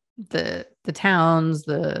the towns,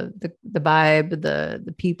 the vibe,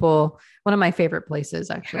 the people. One of my favorite places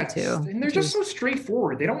actually Yes, too, and they're which just is so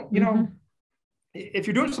straightforward. They don't, mhm, if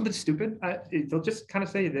you're doing something stupid, they'll just kind of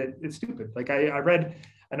say that it's stupid. Like I read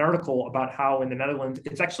an article about how in the Netherlands,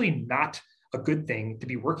 it's actually not a good thing to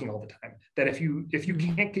be working all the time. That if you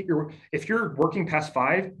mhm. can't get your if you're working past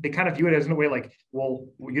 5, they kind of view it as in a way like, well,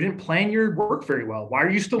 you didn't plan your work very well. Why are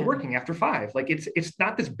you still Yeah, working after 5? Like it's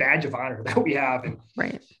not this badge of honor that we have, and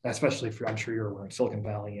right. especially for I'm sure you're aware in Silicon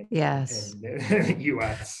Valley Yes. and the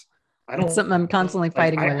U.S. I It's don't something I'm constantly like.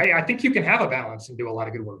 fighting with. I think you can have a balance and do a lot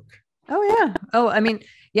of good work. Oh yeah. Oh, I mean,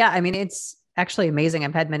 yeah, I mean, it's actually amazing.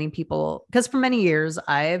 I've had many people because for many years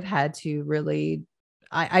I've had to really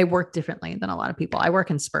I work differently than a lot of people. I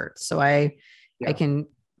work in spurts. So I Yeah, can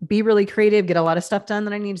be really creative, get a lot of stuff done,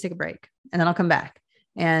 then I need to take a break and then I'll come back.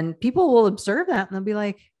 And people will observe that and they'll be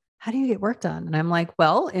like, how do you get work done? And I'm like,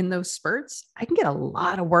 well, in those spurts, I can get a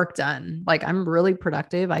lot of work done. Like I'm really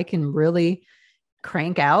productive. I can really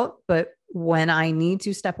crank out, but when I need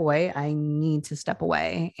to step away, I need to step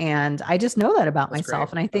away. And I just know that about that's great. myself.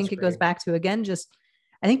 And I That's think it goes great. back to, again, just,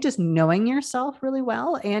 I think just knowing yourself really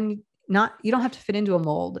well and not, you don't have to fit into a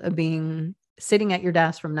mold of being sitting at your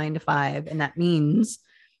desk from 9 to 5. And that means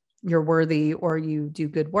you're worthy or you do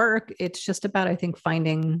good work. It's just about, I think,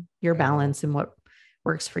 finding your I know. balance and what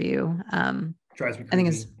works for you. Drives me I think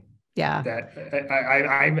it's, crazy. yeah,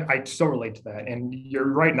 That I still relate to that. And you're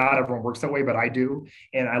right, not everyone works that way, but I do.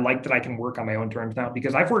 And I like that I can work on my own terms now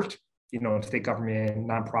because I've worked, in state government,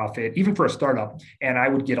 nonprofit, even for a startup, and I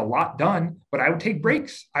would get a lot done, but I would take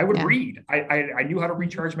breaks. I would yeah. read. I knew how to Mhm.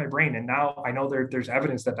 recharge my brain, and now I know there's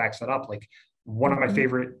evidence that backs that up. Like one of my Mhm.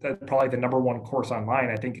 favorite, probably the number one course online,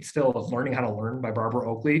 I think it's still Learning How to Learn by Barbara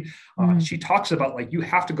Oakley. Mhm. She talks about like you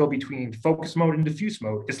have to go between focus mode and diffuse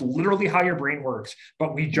mode. It's literally how your brain works,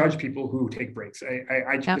 but we Yeah. judge people who take breaks.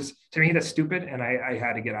 I Yeah. just, to me, that's stupid, and I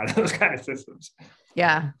had to get out of those kind of systems.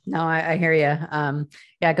 Yeah, no, I hear you.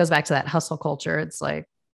 Yeah, it goes back to that hustle culture. It's like,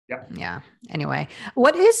 Yeah. yeah. Anyway,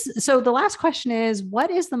 so the last question is,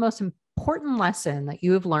 what is the most important lesson that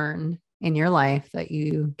you have learned in your life that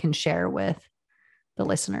you can share with the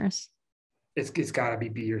listeners? It's got to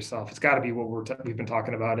be yourself. It's got to be what we've been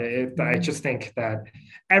talking about. I Mm-hmm. just think that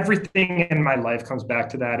everything in my life comes back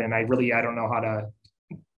to that, and I don't know how to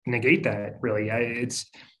negate that. Really, it's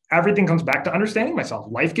everything comes back to understanding myself.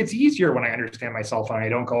 Life gets easier when I understand myself and I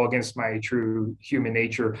don't go against my true human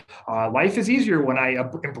nature. Life is easier when I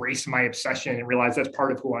embrace my obsession and realize that's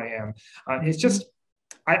part of who I am. It's Mm-hmm. just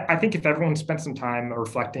I think if everyone spent some time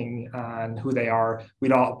reflecting on who they are,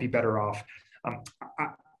 we'd all be better off. Um, I,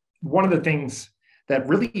 One of the things that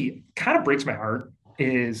really kind of breaks my heart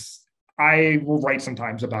is I will write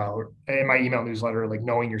sometimes about in my email newsletter, like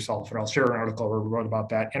knowing yourself, and I'll share an article or wrote about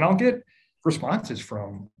that, and I'll get responses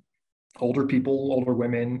from older people, older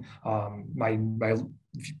women, my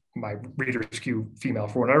readers skew female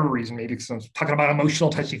for whatever reason, maybe because I'm talking about emotional,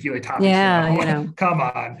 touchy feely topics Yeah, now. you know. Come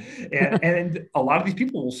on. And a lot of these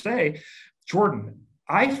people will say, Jordan,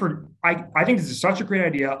 I think this is such a great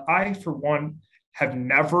idea. I, for one, have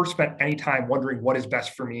never spent any time wondering what is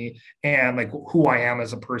best for me and like who I am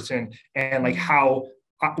as a person and like Mhm. how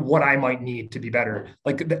what I might need to be better.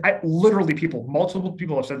 Like literally multiple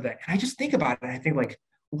people have said that. And I just think about it and I think like,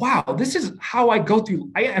 wow, this is how I go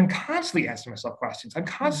through. I am constantly asking myself questions. I'm Mhm.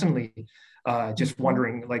 constantly just Mhm.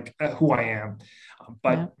 wondering like who I am. Yeah.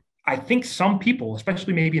 But I think some people,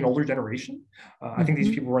 especially maybe an older generation, I think these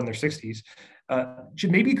Mhm. people were in their 60s,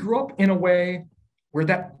 should maybe grew up in a way where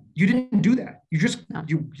that you didn't do that. No.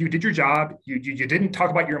 You did your job. You didn't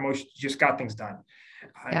talk about your emotions. You just got things done.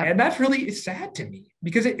 Yep. And that really is sad to me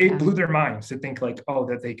because it Yeah. blew their minds to think like, oh,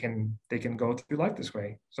 that they can go through life this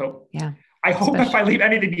way. So Yeah. I hope if Especially. I leave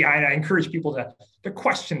anything behind, I encourage people to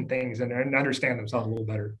question things and understand themselves a little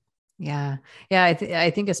better. Yeah. Yeah. I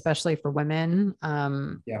think especially for women,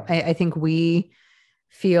 Yeah, I think we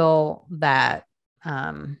feel that,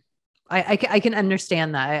 um, I can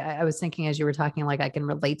understand that. I was thinking as you were talking, like I can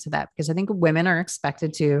relate to that because I think women are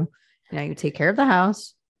expected to, you take care of the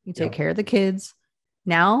house, you take yeah, care of the kids.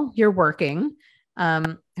 Now you're working.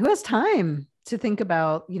 Who has time to think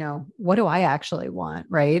about, what do I actually want?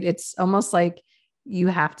 Right. It's almost like you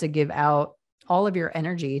have to give out all of your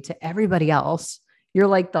energy to everybody else. You're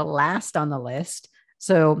like the last on the list.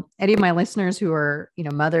 So any of my listeners who are,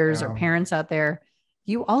 mothers or yeah. parents out there,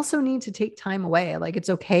 you also need to take time away. Like it's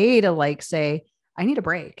okay to like say, I need a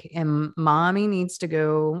break and mommy needs to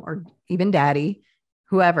go, or even daddy,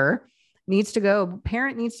 whoever needs to go,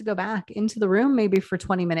 parent needs to go back into the room maybe for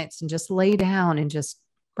 20 minutes and just lay down and just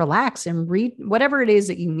relax and read whatever it is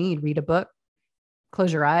that you need. Read a book,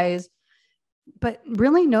 close your eyes, but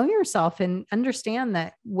really know yourself and understand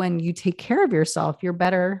that when you take care of yourself, you're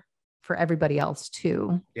better for everybody else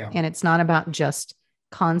too. Yeah. And it's not about just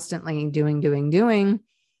constantly doing.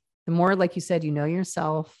 The more, like you said, you know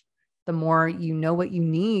yourself, the more you know what you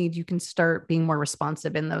need, you can start being more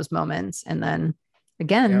responsive in those moments. And then Yeah.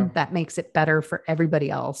 again, that makes it better for everybody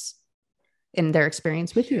else in their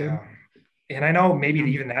experience with you. Yeah. And I know maybe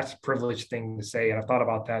even that's a privileged thing to say. And I've thought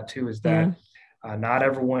about that too, is Yeah. that not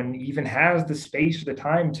everyone even has the space or the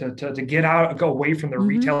time to get out, go away from their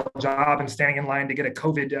retail job and standing in line to get a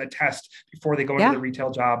COVID test before they go into the retail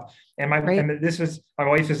job. And and this is, my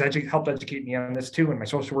wife has helped educate me on this too, in my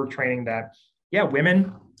social work training, that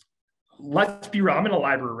women, let's be real. I'm in a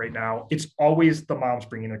library right now. It's always the moms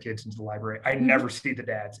bringing their kids into the library. I never see the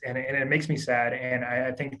dads, and it makes me sad. And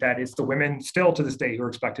I think that it's the women still to this day who are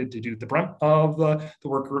expected to do the brunt of the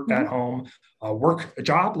work at home, work a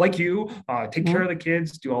job like you, take care of the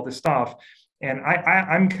kids, do all this stuff. And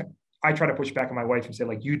I try to push back on my wife and say,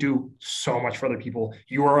 like, you do so much for other people.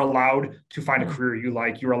 You are allowed to find a career you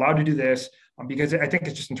like. You're allowed to do this, because I think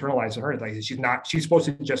it's just internalized in her. Like, she's supposed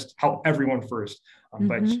to just help everyone first.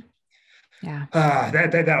 But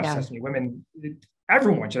that upsets me. Women,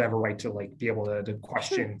 everyone should have a right to like be able to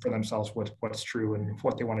question for themselves what's true and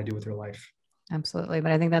what they want to do with their life. Absolutely.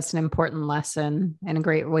 But I think that's an important lesson and a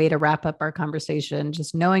great way to wrap up our conversation.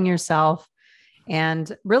 Just knowing yourself,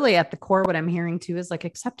 and really at the core, what I'm hearing too is like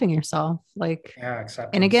accepting yourself. Like,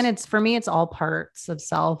 acceptance. And again, it's, for me, it's all parts of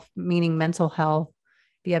self, meaning mental health.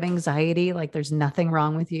 If you have anxiety, like there's nothing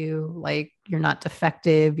wrong with you. Like you're not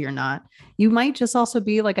defective. You might just also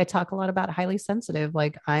be like, I talk a lot about highly sensitive.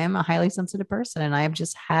 Like I am a highly sensitive person, and I have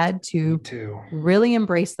just had to really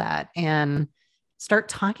embrace that and start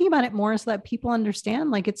talking about it more so that people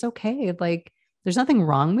understand, like, it's okay. Like there's nothing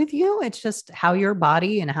wrong with you. It's just how your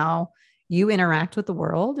body and how you interact with the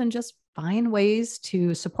world, and just find ways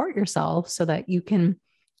to support yourself so that you can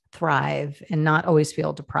thrive and not always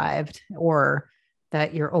feel deprived, or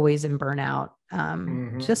that you're always in burnout.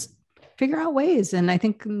 Just figure out ways. And I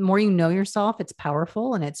think the more you know yourself, it's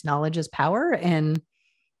powerful, and it's knowledge is power. And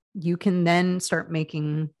you can then start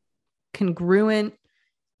making congruent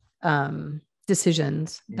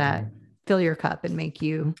decisions that fill your cup and make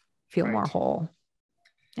you feel more whole.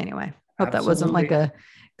 Anyway, hope that wasn't like a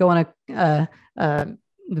go on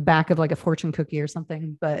the back of like a fortune cookie or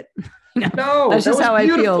something, but no, that's just how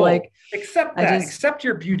beautiful. I feel. Like, accept that, accept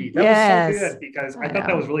your beauty. That was so good, because I thought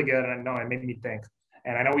that was really good. And I know it made me think.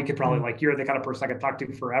 And I know we could probably like, you're the kind of person I could talk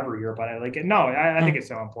to forever here, but I like it. No, I think it's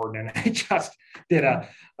so important. And I just did a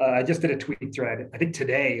tweet thread, I think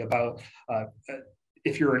today, about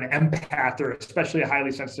if you're an empath, or especially a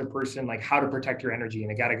highly sensitive person, like how to protect your energy.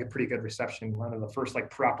 And I got a pretty good reception. One of the first like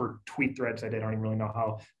proper tweet threads I did. I don't even really know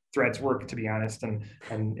how threads work, to be honest. And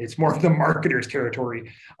it's more of the marketer's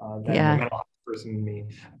territory than the mental health person than me.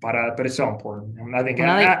 But it's so important. And I think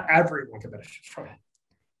everyone can benefit from it.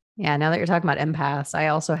 Yeah. Now that you're talking about empaths, I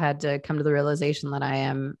also had to come to the realization that I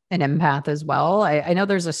am an empath as well. I know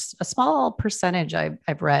there's a small percentage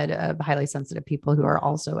I've read of highly sensitive people who are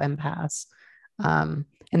also empaths. And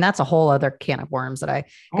that's a whole other can of worms that I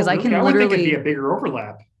can literally think it'd be a bigger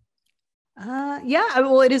overlap.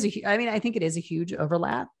 Well, it is I think it is a huge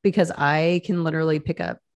overlap, because I can literally pick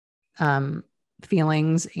up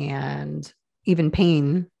feelings and even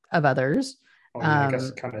pain of others. I guess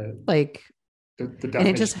kind of like the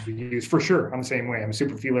definition we use, for sure. I'm the same way. I'm a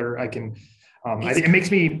super feeler. I can, it makes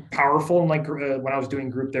me powerful. And like when I was doing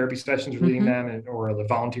group therapy sessions, leading them, or the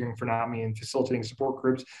volunteering for NAMI and facilitating support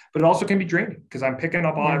groups, but it also can be draining, because I'm picking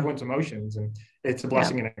up all everyone's emotions, and it's a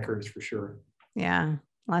blessing and a curse, for sure. Yeah.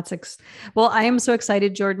 Well, I am so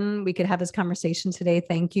excited, Jordan. We could have this conversation today.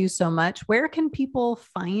 Thank you so much. Where can people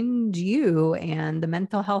find you and the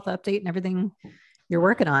mental health update and everything you're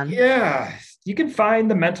working on? Yeah, you can find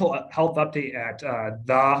the mental health update at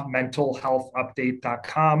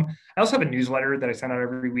thementalhealthupdate.com. I also have a newsletter that I send out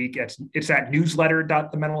every week. It's at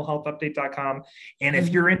newsletter.thementalhealthupdate.com. And if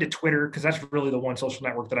you're into Twitter, because that's really the one social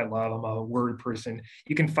network that I love, I'm a word person,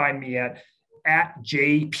 you can find me at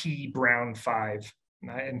JPBrown5.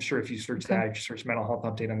 I'm sure if you search that, if you search mental health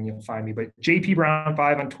update, you'll find me. But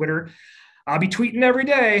JPBrown5 on Twitter. I'll be tweeting every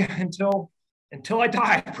day until I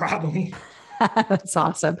die, probably. That's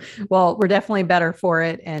awesome. Well, we're definitely better for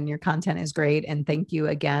it, and your content is great. And thank you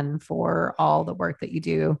again for all the work that you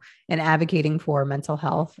do in advocating for mental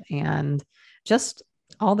health and just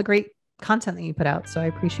all the great content that you put out. So I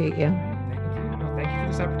appreciate you. Thank you. Thank you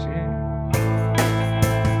for this opportunity.